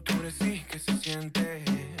 en octubre sí que se siente.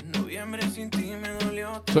 Noviembre sin ti me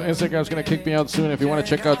dolió. So Instagram's gonna kick me out soon. If you want to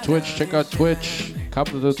check out Twitch, check out Twitch. Come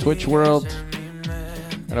to the Twitch world.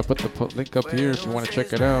 Gonna put the link up here if you want to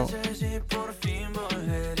check it out.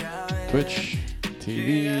 Twitch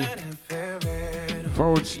TV /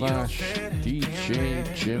 DJ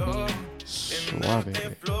Jimmy Suave.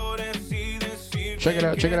 Check it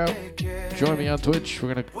out, check it out. Join me on Twitch.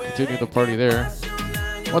 We're gonna continue the party there.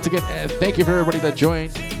 Once again, thank you for everybody that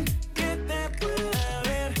joined.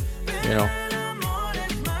 You know,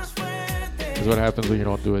 this is what happens when you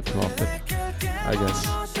don't do it too often, I guess.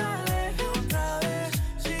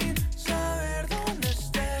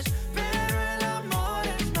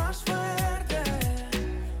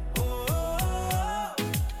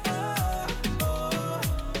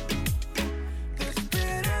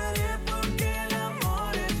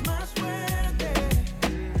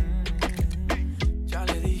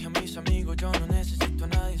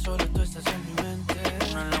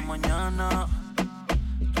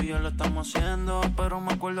 conociendo, pero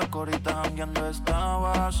me acuerdo que ahorita jangueando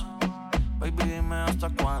estabas. Baby, dime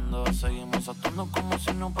hasta cuándo seguimos actuando como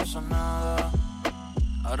si no pasa nada.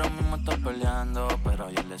 Ahora mismo estás peleando, pero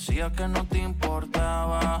ayer decías que no te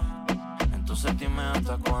importaba. Entonces dime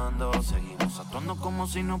hasta cuándo seguimos actuando como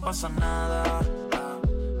si no pasa nada.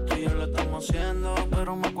 Tú y yo lo estamos haciendo,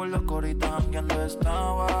 pero me acuerdo que ahorita jangueando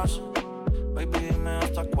estabas. Baby, dime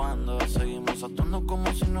hasta cuándo seguimos actuando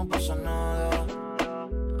como si no pasa nada.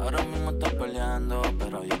 Ahora mismo estás peleando,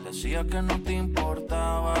 pero ayer decías que no te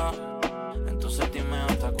importaba. Entonces dime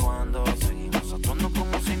hasta cuándo seguimos actuando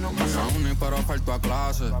como si no pasa nada. Me uní pero falto a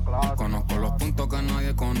clase. Conozco los puntos que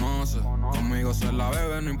nadie conoce. Conmigo se la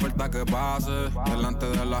bebe, no importa que pase. Delante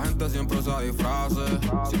de la gente siempre usa disfraces.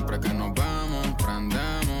 Siempre que nos vemos,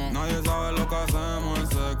 prendemos. Nadie sabe lo que hacemos en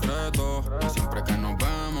secreto. Siempre que nos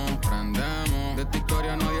vemos, prendemos. De esta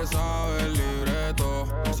historia nadie sabe el libreto.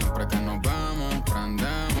 Siempre que nos vemos,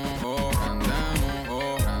 prendemos. Oh, prendemos,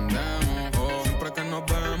 oh, prendemos. Oh, siempre que nos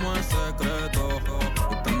vemos en secreto.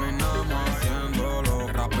 Y terminamos haciéndolo.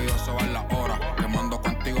 Rápido se va la hora. Te mando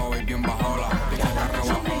contigo, baby, bien bajola. Dice que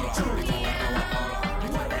rebajola.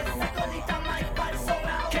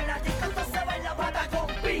 Que la discoteca se baila pata con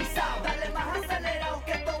pizza. Dale más acelerado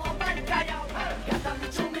que todo va al callao. Gata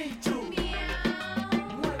michu michu.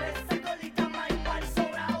 Mueve esa colita más pa'l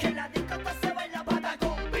sobrao. Que la discoteca se baila pata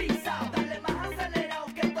con pizza. Dale más acelerado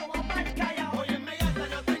que todo va al callao. Óyeme gata,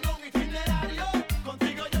 yo tengo un itinerario.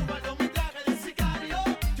 Contigo yo guardo mi traje de sicario.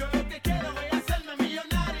 Yo lo que quiero es hacerme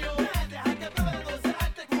millonario. Deja que pruebe dulce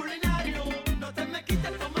arte culinario. No te me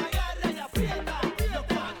quites, toma agarra y aprieta. No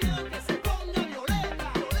cojas miedo que se ponga violeta.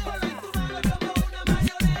 Ponlo en tu mano como una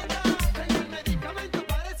marioneta. Tengo el medicamento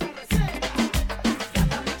para esa receta.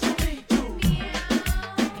 Gata michu michu.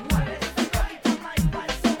 Mueve esa colita más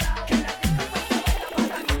pa'l sobrao. Que la discoteca se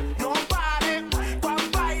baila pata con pizza. No paren,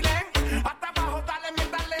 todas bailen, hasta abajo dale,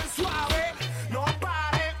 métale en suave. No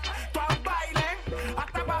paren, todas bailen,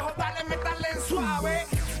 hasta abajo dale, métale en suave.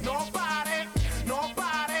 No paren, no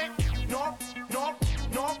paren, no, no,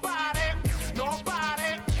 no paren, no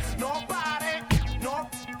paren, no paren, no,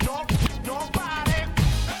 no, no paren.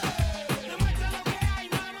 Demuestra lo que hay,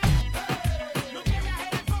 mami. No pierdas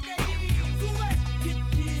el enfoque y sube,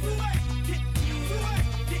 sube.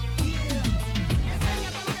 Enseña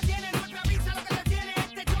todo lo que tiene, nuestra avisa lo que te tiene.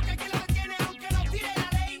 Este choque que lo detiene, aunque no tire la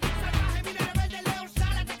ley. Salvaje, mira, rebelde, león,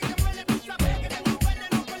 sal hasta que te muerde. Tú sabes que tengo un verde,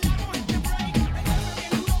 no con la muerte break. El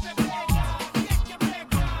bien duro te brega, y es que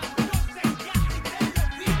brega. No se ya si te lo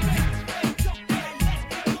dice. El choque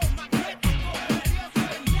eléctrico, magnético, nervioso,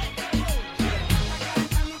 eléctrico.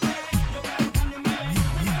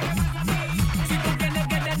 Si tú quieres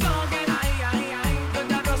que te toquen, ay, ay, ay, yo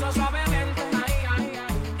te rozo suavemente, ay, ay,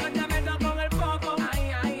 ay, yo te meto con el poco, ay,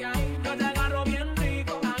 ay, ay, yo te agarro bien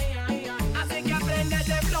rico, ay, ay, ay, así que aprende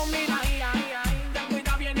este flow, mira, ay, ay, ay, ten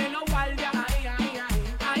cuidado, vienen los guardias, ay, ay, ay,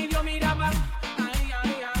 ay, Dios mira, va, ay,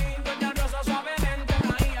 ay, ay, yo te rozo suavemente,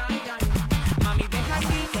 ay, ay, ay, mami, deja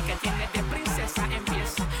aquí, que tienes de princesa,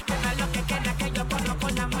 empieza, deja lo que queda que yo corro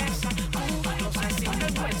con la mesa, no sé si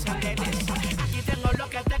me puedes endereza, aquí tengo lo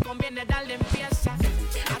que te conviene, dale empieza,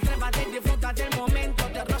 atrévate y disfruta del momento,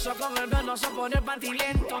 te rozo con el venoso por el panty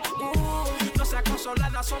lento, no seas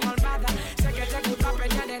consolada, son malvadas, sé que te gusta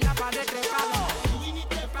pelear en la pared trepada.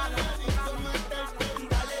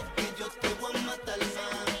 Dale, que yo te voy a matar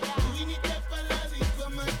más. Tú viniste para la disco a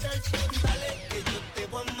matar. Dale, que yo te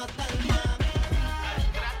voy a matar más.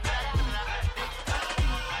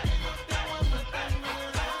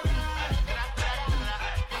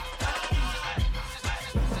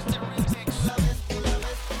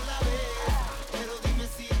 Pero dime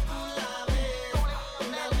si tú la ves.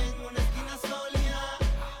 Una vez en una esquina sola,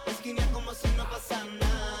 esquina como si no pasa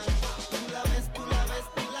nada. Tú la ves,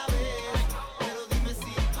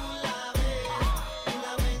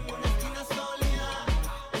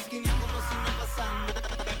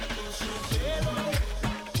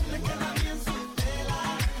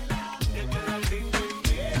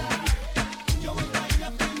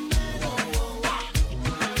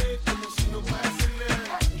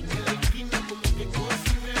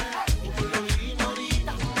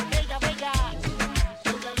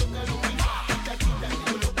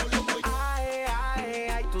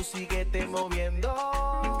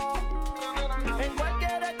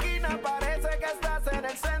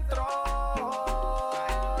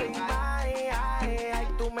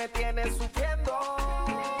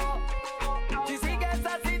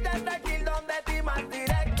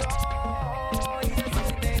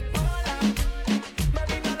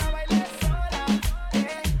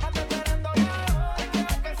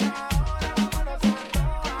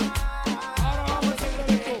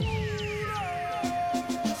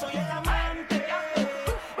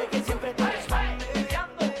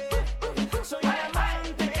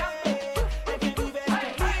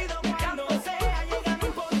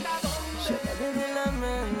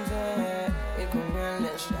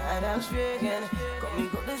 estás bien.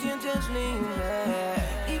 Conmigo te sientes libre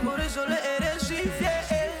y por eso le eres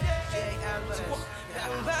infiel.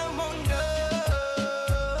 Vámonos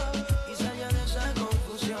y salga de esa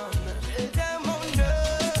confusión. Vámonos,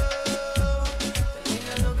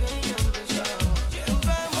 termina lo que ya empezó.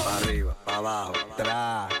 Pa' arriba, pa' abajo,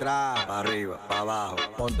 tra, pa' arriba, pa' abajo,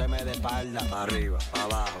 pónteme de espalda, pa' arriba, pa'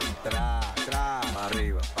 abajo, tra, pa'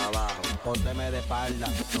 arriba, pa' abajo, pónteme de espalda.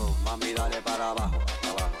 No, mami, dale para abajo, hasta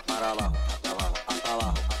abajo, para abajo, hasta abajo, hasta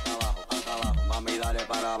abajo, hasta abajo, hasta abajo, mami, dale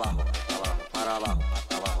para abajo, hasta abajo, para abajo,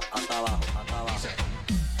 hasta abajo, hasta abajo, hasta abajo.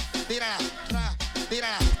 Tírala, tra,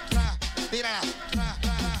 tírala, tra, tírala, tra,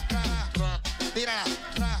 tra, tra, tra, tírala,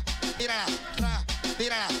 tra, tírala, tra,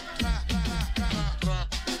 tírala, tra, tra, tra, tra.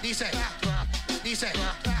 Dice, dice,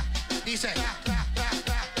 dice,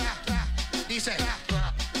 dice,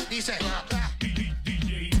 dice.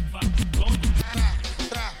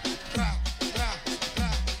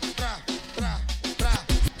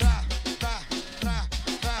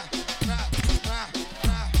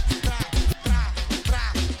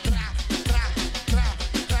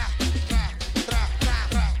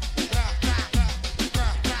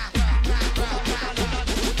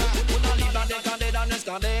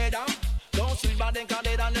 Dos libras de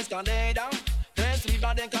cadera en escalera, tres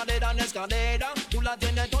libras de cadera en escalera. Tú la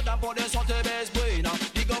tienes toda, por eso te ves buena.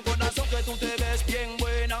 Digo corazón que tú te ves bien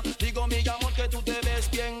buena. Digo mi amor que tú te ves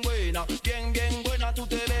bien buena. Bien, bien buena, tú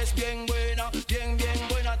te ves bien buena. Bien, bien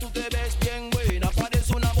buena, tú te ves bien buena.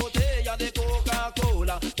 Parece una botella de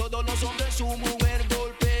Coca-Cola. Todos los hombres su mujer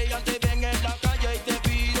golpean. Te ven en la calle y te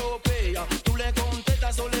piropea. Tú le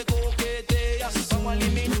contestas o le coqueteas. Vamos a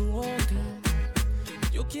eliminar.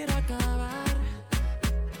 Yo quiero acabar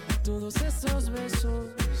todos esos besos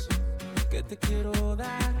que te quiero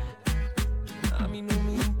dar. A mí no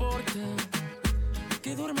me importa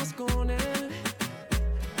que duermas con él,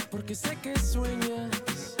 porque sé que sueñas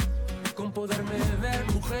con poderme ver.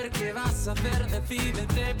 Mujer, ¿qué vas a hacer?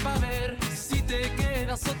 Decídete pa' ver si te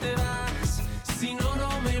quedas o te vas. Si no,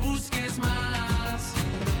 no me busques más.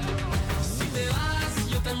 Si te vas,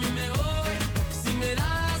 yo también me voy. Si me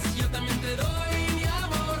das, yo también te doy.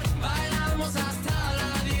 Hasta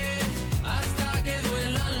la 10, hasta que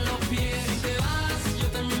duelan los pies. Si te vas, yo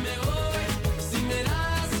también me voy. Si me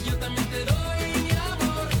das, yo también te doy. Mi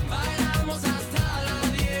amor, bailamos hasta la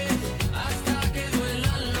 10, hasta que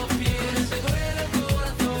duelan los pies. Te duele el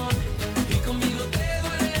corazón y conmigo te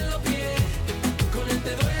duelen los pies. Con él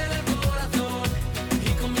te duele el corazón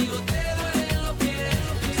y conmigo te duelen los pies.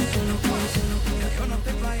 Solo que yo no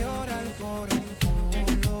te voy a llorar por un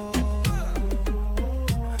culo.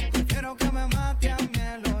 Quiero que me mate a mí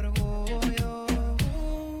el orgullo.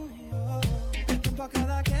 Esto pa'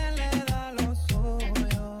 cada quien le da lo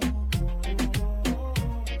suyo.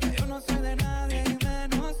 Yo no soy de nadie y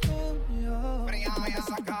menos tuyo. Bría y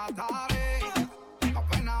sacatare.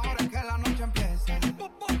 Apenas ahora es que la noche empieza.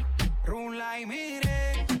 Rula y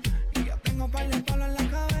mire. Y ya tengo par de palos en la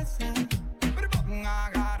cabeza.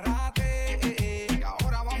 Agárrate. Y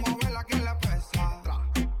ahora vamos a ver a quién le pesa.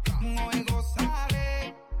 Hoy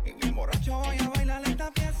gozaré. Y bien borracho voy a bailar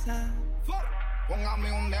esta pieza.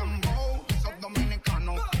 Póngame un dembow, sos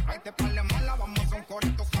dominicano. Ahí te parle mala, vamos a un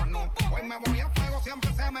corito sano. Hoy me voy a fuego,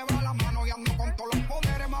 siempre se me va la mano. Y ando con todos los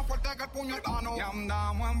poderes más fuertes que el puñetano. Y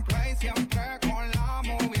andamos en play siempre con la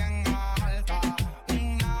muy bien alta.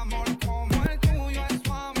 Un amor como el tuyo,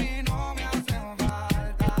 eso a mí no me hace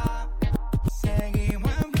falta.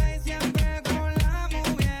 Seguimos en play siempre con la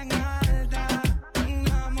muy bien alta.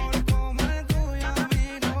 Un amor como el tuyo a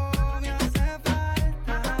mí no me hace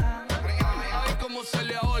falta. Ay, cómo se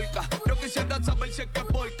le ahorca. Yo quisiera saber si es que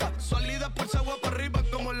porca. Salida por esa agua para arriba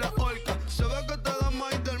como la orca. Se ve que te da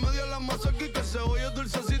maíz del medio la mazorca y que cebolla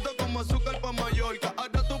dulcecita como azúcar pa' Mallorca.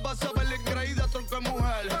 Ahora tú vas a ver la increíble tronco de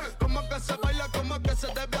mujer. Cómo que se baila, cómo que se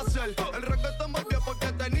debe hacer. El reggaetón volvió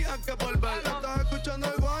porque tenía que volver. Estás escuchando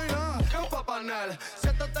el guayna, en Papanel.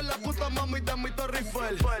 Siéntate en la puta mami de mi Torre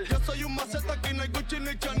Eiffel. Yo soy un maceta, aquí no hay Gucci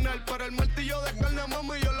ni Chanel. Pero el martillo de carne,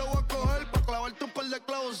 mami, yo lo voy a coger pa' clavarte un par de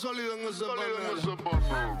clavos sólidos en ese panel.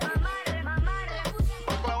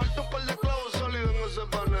 Pa' clavarte un par de clavos sólidos en ese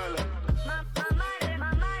panel.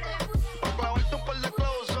 Pa' clavarte un par de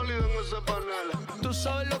clavos sólidos en ese panel. Tú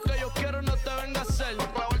sabes lo que yo quiero, no te vengas a hacer.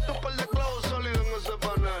 Pa' clavarte un par de clavos sólidos en ese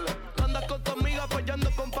panel. Tú andas con tu amiga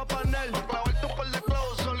apoyando con Papanel. Pa' clavarte un par de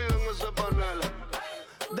clavos sólidos en ese panel.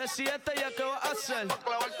 Decídete ya qué vas a hacer. Pa'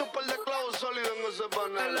 clavarte un par de clavos sólidos en ese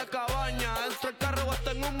panel. En la cabaña, dentro del carro o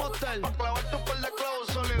hasta en un motel. Pa' clavarte un par de clavos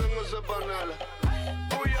sólidos en ese panel.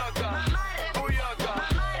 Uyaca, uyaca,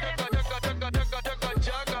 chaca, chaca, chaca, chaca,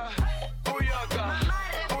 chaca, uyaca,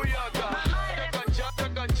 uyaca, chaca,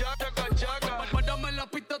 chaca, chaca, chaca.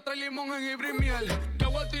 piel. Que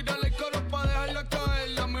voy a tirarle el coro pa' dejarla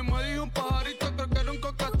caer. A mí me dijo un pajarito, creo que era un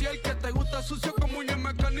cocatiel, que te gusta sucio como un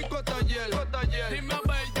mecánico de taller. Dime a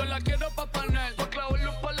ver, yo la quiero pa' panel, pa' clavarle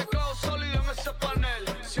un par de clavos sólidos en ese panel.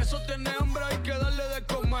 Si eso tiene hambre hay que darle de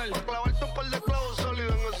comer, pa' clavarte un par de clavos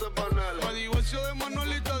sólidos en ese panel. Me divorcio de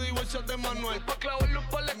Manuelita, divorcio de Manuel, pa' clavarle un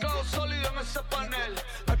par de clavos sólidos en ese panel.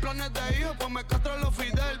 Hay planes de hijo, pues me castro los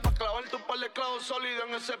Fidel, pa' clavarte un par de clavos sólidos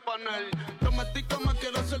en ese panel. Domésticame,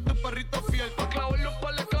 quiero ser tu perrito fiel, pa' clavarle un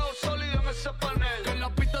par de clavos sólidos en ese panel. Que la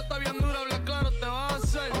pista está bien dura, habla claro, te vas a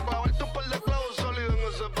hacer, pa' clavarte un par de clavos sólidos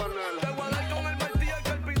en ese panel. Te voy a dar con el martillo y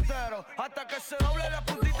carpintero, hasta que se doble la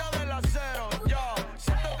puntita del acero. Yo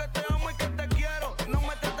siento que te amo y que te quiero, no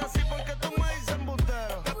me trates así porque tú me dices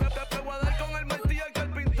embustero. Te voy a dar con el martillo y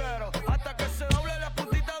carpintero, hasta que se doble la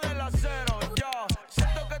puntita del acero. Yo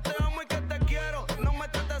siento que te amo y que te quiero, no me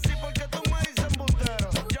trates así porque tú me dices embustero.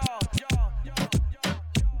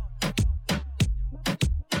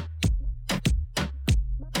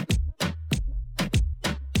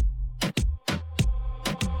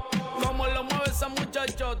 Como lo mueve esa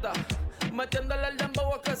muchachota, metiéndole el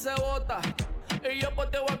dembow a que se bota. Y yo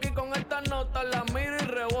poteo aquí con esta nota, la miro y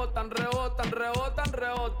rebotan, rebotan, rebotan,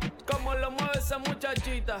 rebotan. Como lo mueve esa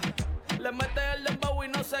muchachita, le mete el dembow y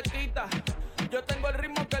no se quita. Yo tengo el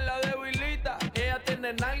ritmo que la debilita. Ella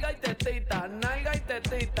tiene nalga y tetita, nalga y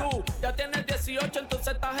tetita. Tú ya tienes 18,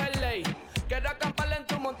 entonces estás en ley. Quiero acamparle en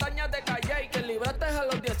tu montaña de calle, que libraste a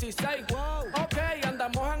los 16. Ok,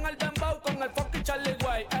 andamos en el dembow con el funky Charlie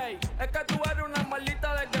Way. Ey, es que tú eres una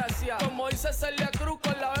maldita desgracia. Como dice Celia Cruz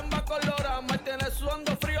con la bemba colorada. Me tienes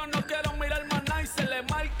sudando frío, no quiero mirar más nada. Y se le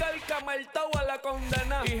marca el cameltao a la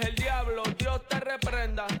condena. Dije el diablo, Dios te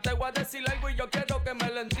reprenda. Te voy a decir algo y yo quiero que me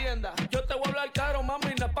lo entienda. Yo te voy a hablar claro,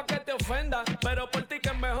 mami, no es pa' que te ofenda. Pero por ti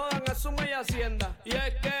que me jodan, asume y hacienda. Y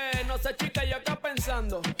es que, no sé chica, yo acá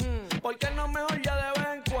pensando, ¿por qué no mejor ya de vez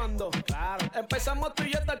en cuando? Claro. Empezamos tú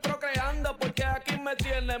y yo a estar procreando, porque aquí me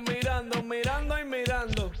tienes mirando, mirando y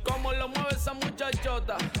mirando. Como lo mueve esa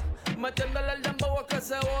muchachota, metiéndole el dembow a que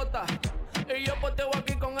se bota. Y yo poteo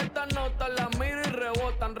aquí con esta nota, la miro y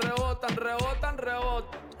rebotan, rebotan, rebotan,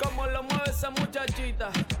 rebotan. Como lo mueve esa muchachita,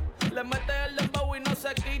 le mete el dembow y no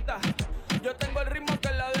se quita. Yo tengo el ritmo que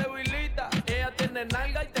la debilita. Ella tiene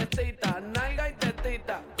nalga y tetita, nalga y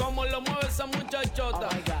tetita. Como lo mueve esa muchachota,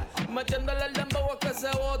 metiéndole el dembow a que se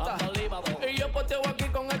bota. Y yo poteo aquí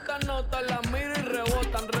con esta nota, la miro y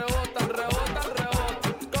rebotan, rebotan, rebotan,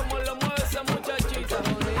 rebotan. Como lo mueve esa muchachita.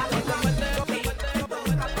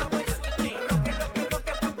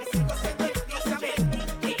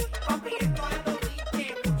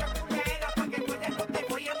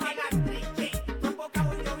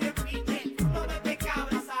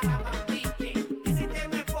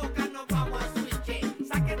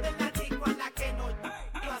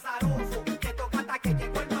 Que toca hasta que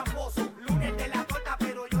llegó el famoso.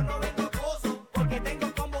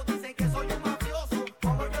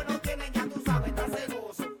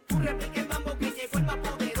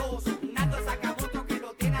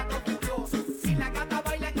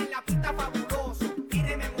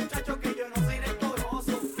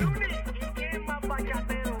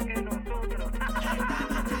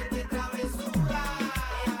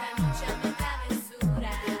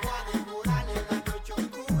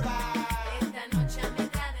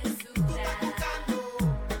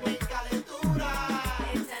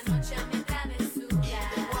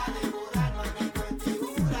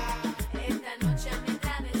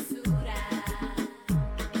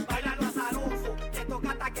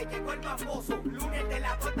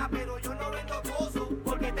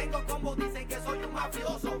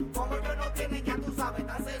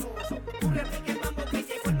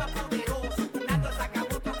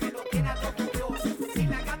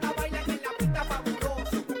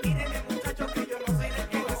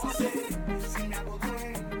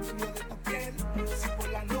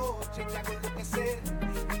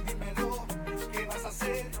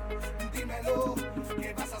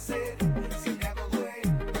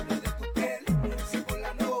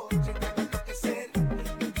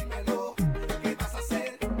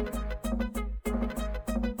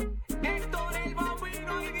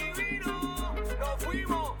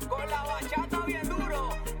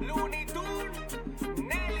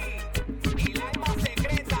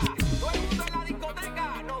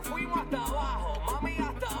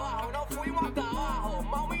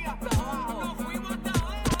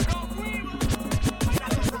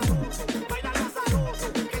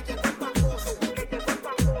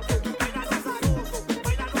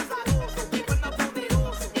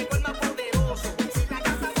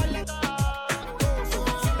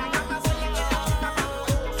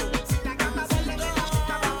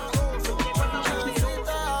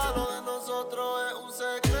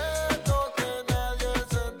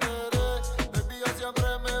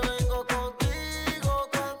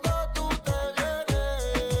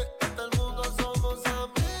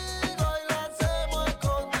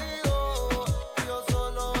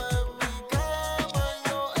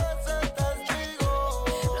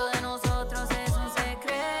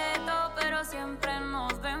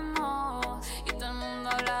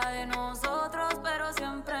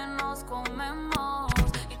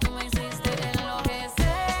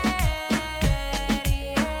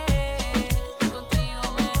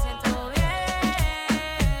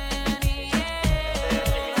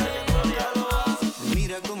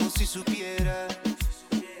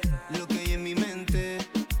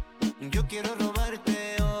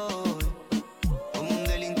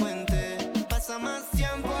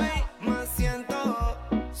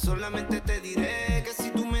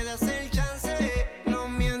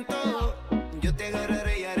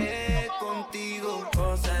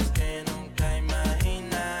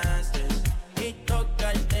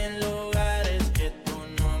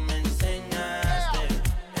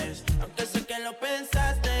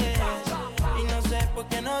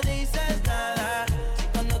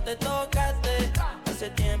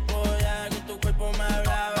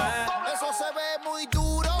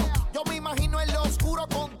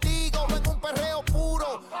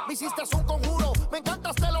 hiciste un conjuro. Me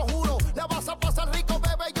encantas, te lo juro. La vas a pasar rico,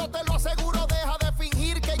 bebé, yo te lo aseguro. Deja de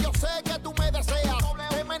fingir que yo sé que tú me deseas.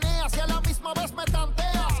 Te meneas y a la misma vez me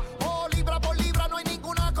tanteas. Oh, libra por libra, no hay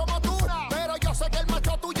ninguna como tú. Pero yo sé que el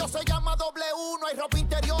macho tuyo se llama W. No hay ropa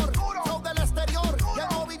interior, flow del exterior. Y el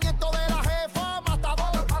movimiento de la jefa,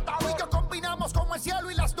 matador. Tú y yo combinamos como el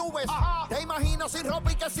cielo y las nubes. Te imagino sin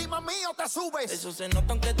ropa y que encima mío te subes. Eso se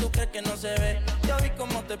nota aunque tú crees que no se ve. Yo vi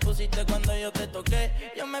cómo te pusiste cuando yo te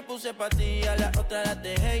toqué. Yo me puse pa' ti, a la otra la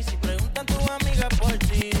dejé. Y si preguntan tus amigas por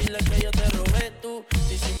ti, dile que yo te robé tú.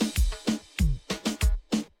 Y si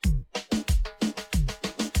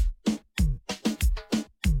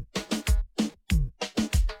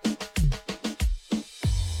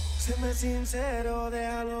séme sincero,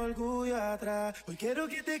 deja el orgullo atrás. Hoy quiero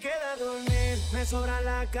que te quedes a dormir. Me sobra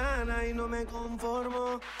la gana y no me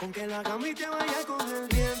conformo con que la cama y te vaya con el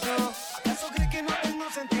viento. ¿Acaso crees que no tengo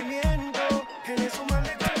sentimiento? Eres un mal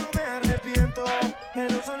de cuando me arrepiento,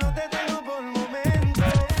 pero solo te tengo por momento.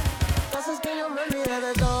 Cosas que yo me olvidé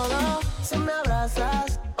de todo. Si me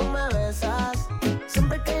abrazas o me besas,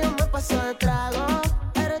 siempre que yo me paso de trago,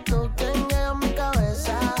 eres tú quien llega a mi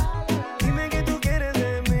cabeza. Dime que tú quieres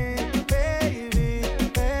de mí, baby,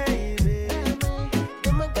 baby.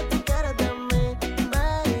 Dime que tú quieres de mí,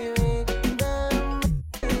 baby, de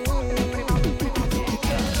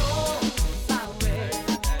Saber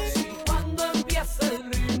si cuando empieza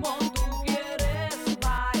el ritmo tú quieres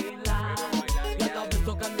bailar. Y a la vez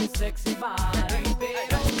tocan mi sexy body.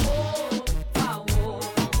 Pero por favor,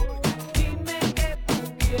 dime que tú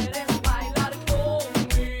quieres bailar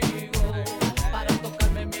conmigo para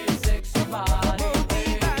tocarme mi sexy body.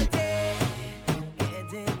 Que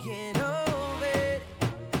te quiero ver.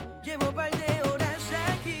 Llevo un par de horas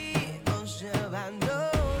aquí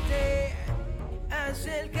observándote.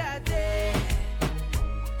 Acércate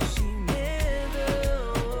sin miedo.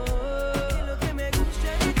 Que lo que me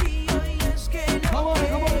gusta de ti hoy es que lo Vamos,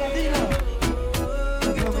 Latina.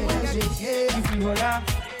 que no me Y frijola,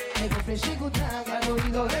 me confesé con trago al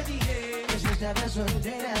oído le dije que si estaba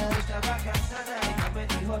soltera, estaba casada. Ella me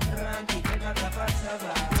dijo tranqui que nada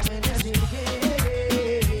pasaba. Yo me le acerqué,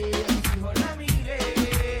 y frijola miré,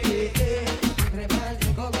 entre mal de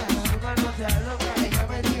coca, una nota loca. Ella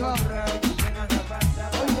me dijo tranqui que nada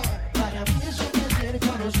pasaba. Oye, para mí es un placer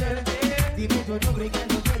conocerte. Dime tu nombre y que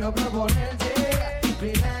no quiero proponerte.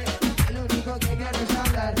 Freelance, lo único que quiero es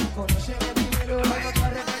hablar. Conóceme primero, luego te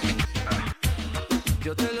arrepentir.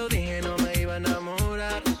 Yo te lo dije, no me iba a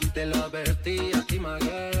enamorar. Te lo advertí a ti, my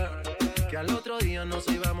girl, que al otro día nos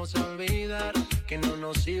íbamos a olvidar, que no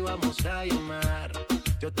nos íbamos a llamar.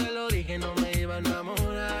 Yo te lo dije, no me iba a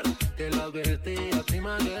enamorar. Te lo advertí a ti,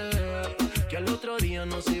 my girl, que al otro día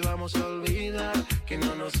nos íbamos a olvidar, que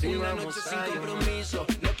no nos íbamos a llamar. Sin compromiso,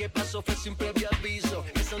 lo que pasó fue sin previo aviso.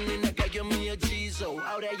 Esa nena cayó en mi hechizo,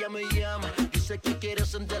 ahora ella me llama. Dice que quiere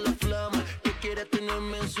sentir la flama, que quiere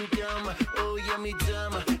tenerme en su cama. Oye, mi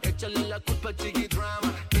dama, échale la culpa al Chiqui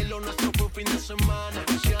Drama, que lo nuestro fue un fin de semana.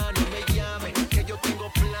 Ya no me llames, que yo tengo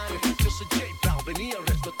planes. Yo soy J Balvin y el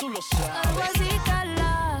resto tú lo Algo sabes. así,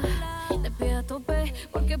 cala, te pido a tope,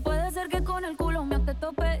 porque puede ser que con el culo me te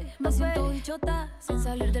tope. Me siento bichota, sin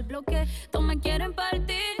salir del bloque. Todos me quieren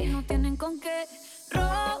partir y no tienen con qué.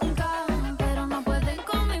 Roncan, pero no pueden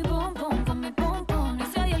con mi pum pum, con mi pum pum. Y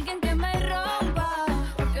si hay alguien que me rompa,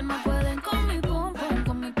 porque no pueden con mi pum pum,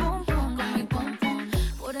 con mi pum pum, con mi pum pum.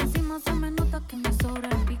 Por encima se me nota que me sobra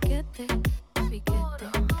el piquete, piquete.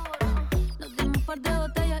 Nos dimos un par de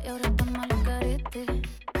botellas y ahora estamos al carete.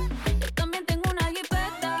 Yo también tengo una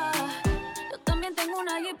jipeta, yo también tengo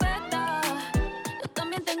una jipeta, yo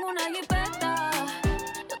también tengo una jipeta,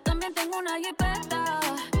 yo también tengo una jipeta,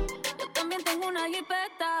 yo también tengo una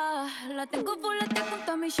jipeta. La tengo full, la tengo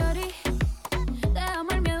junto a mi shorty.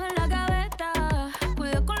 Dejamos el miedo en la gaveta.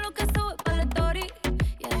 Cuidado con lo que sube para la story.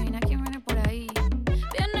 Y adivina quién viene por ahí.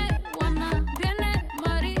 Viene Juana, viene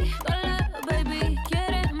Mari. Todas las baby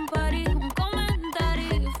quieren party. Un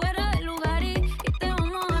comentario fuera de lugar y te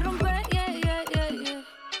vamos a romper. Yeah, yeah, yeah, yeah.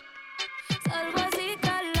 Salgo así,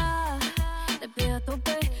 cala, te pido a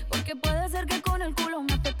tope, porque puede ser que con el culo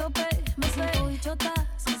me te tope. Me siento bichota,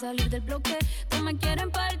 sin salir del bloque. Todos me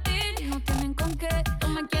quieren partir y no tienen con qué.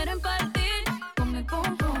 Todos me quieren partir con mi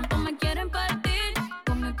pum pum. Todos me quieren partir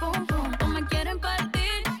con mi pum pum. Todos me quieren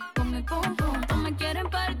partir con mi pum pum. Todos me quieren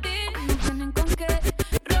partir y no tienen con qué.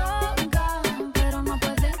 Roncan, pero no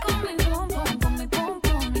pueden con mi pum pum, con mi pum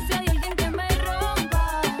pum. Y si hay alguien que me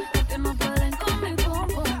rompa, porque no pueden con mi pum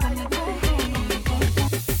pum, con mi pum pum, con mi pum pum.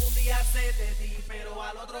 Un día sé de ti, pero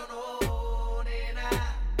al otro no, nena,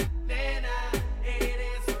 nena,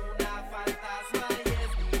 eres una fantasma y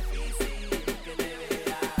es difícil que te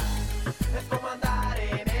vea.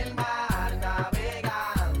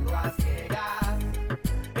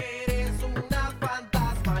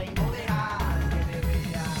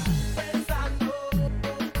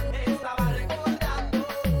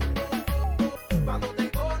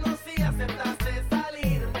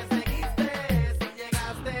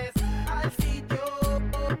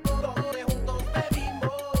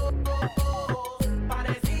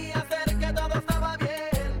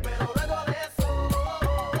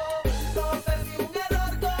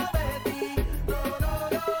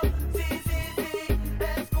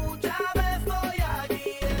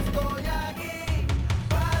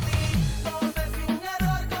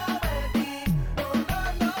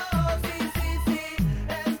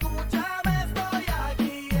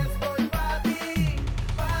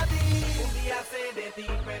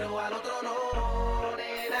 pero al otro no.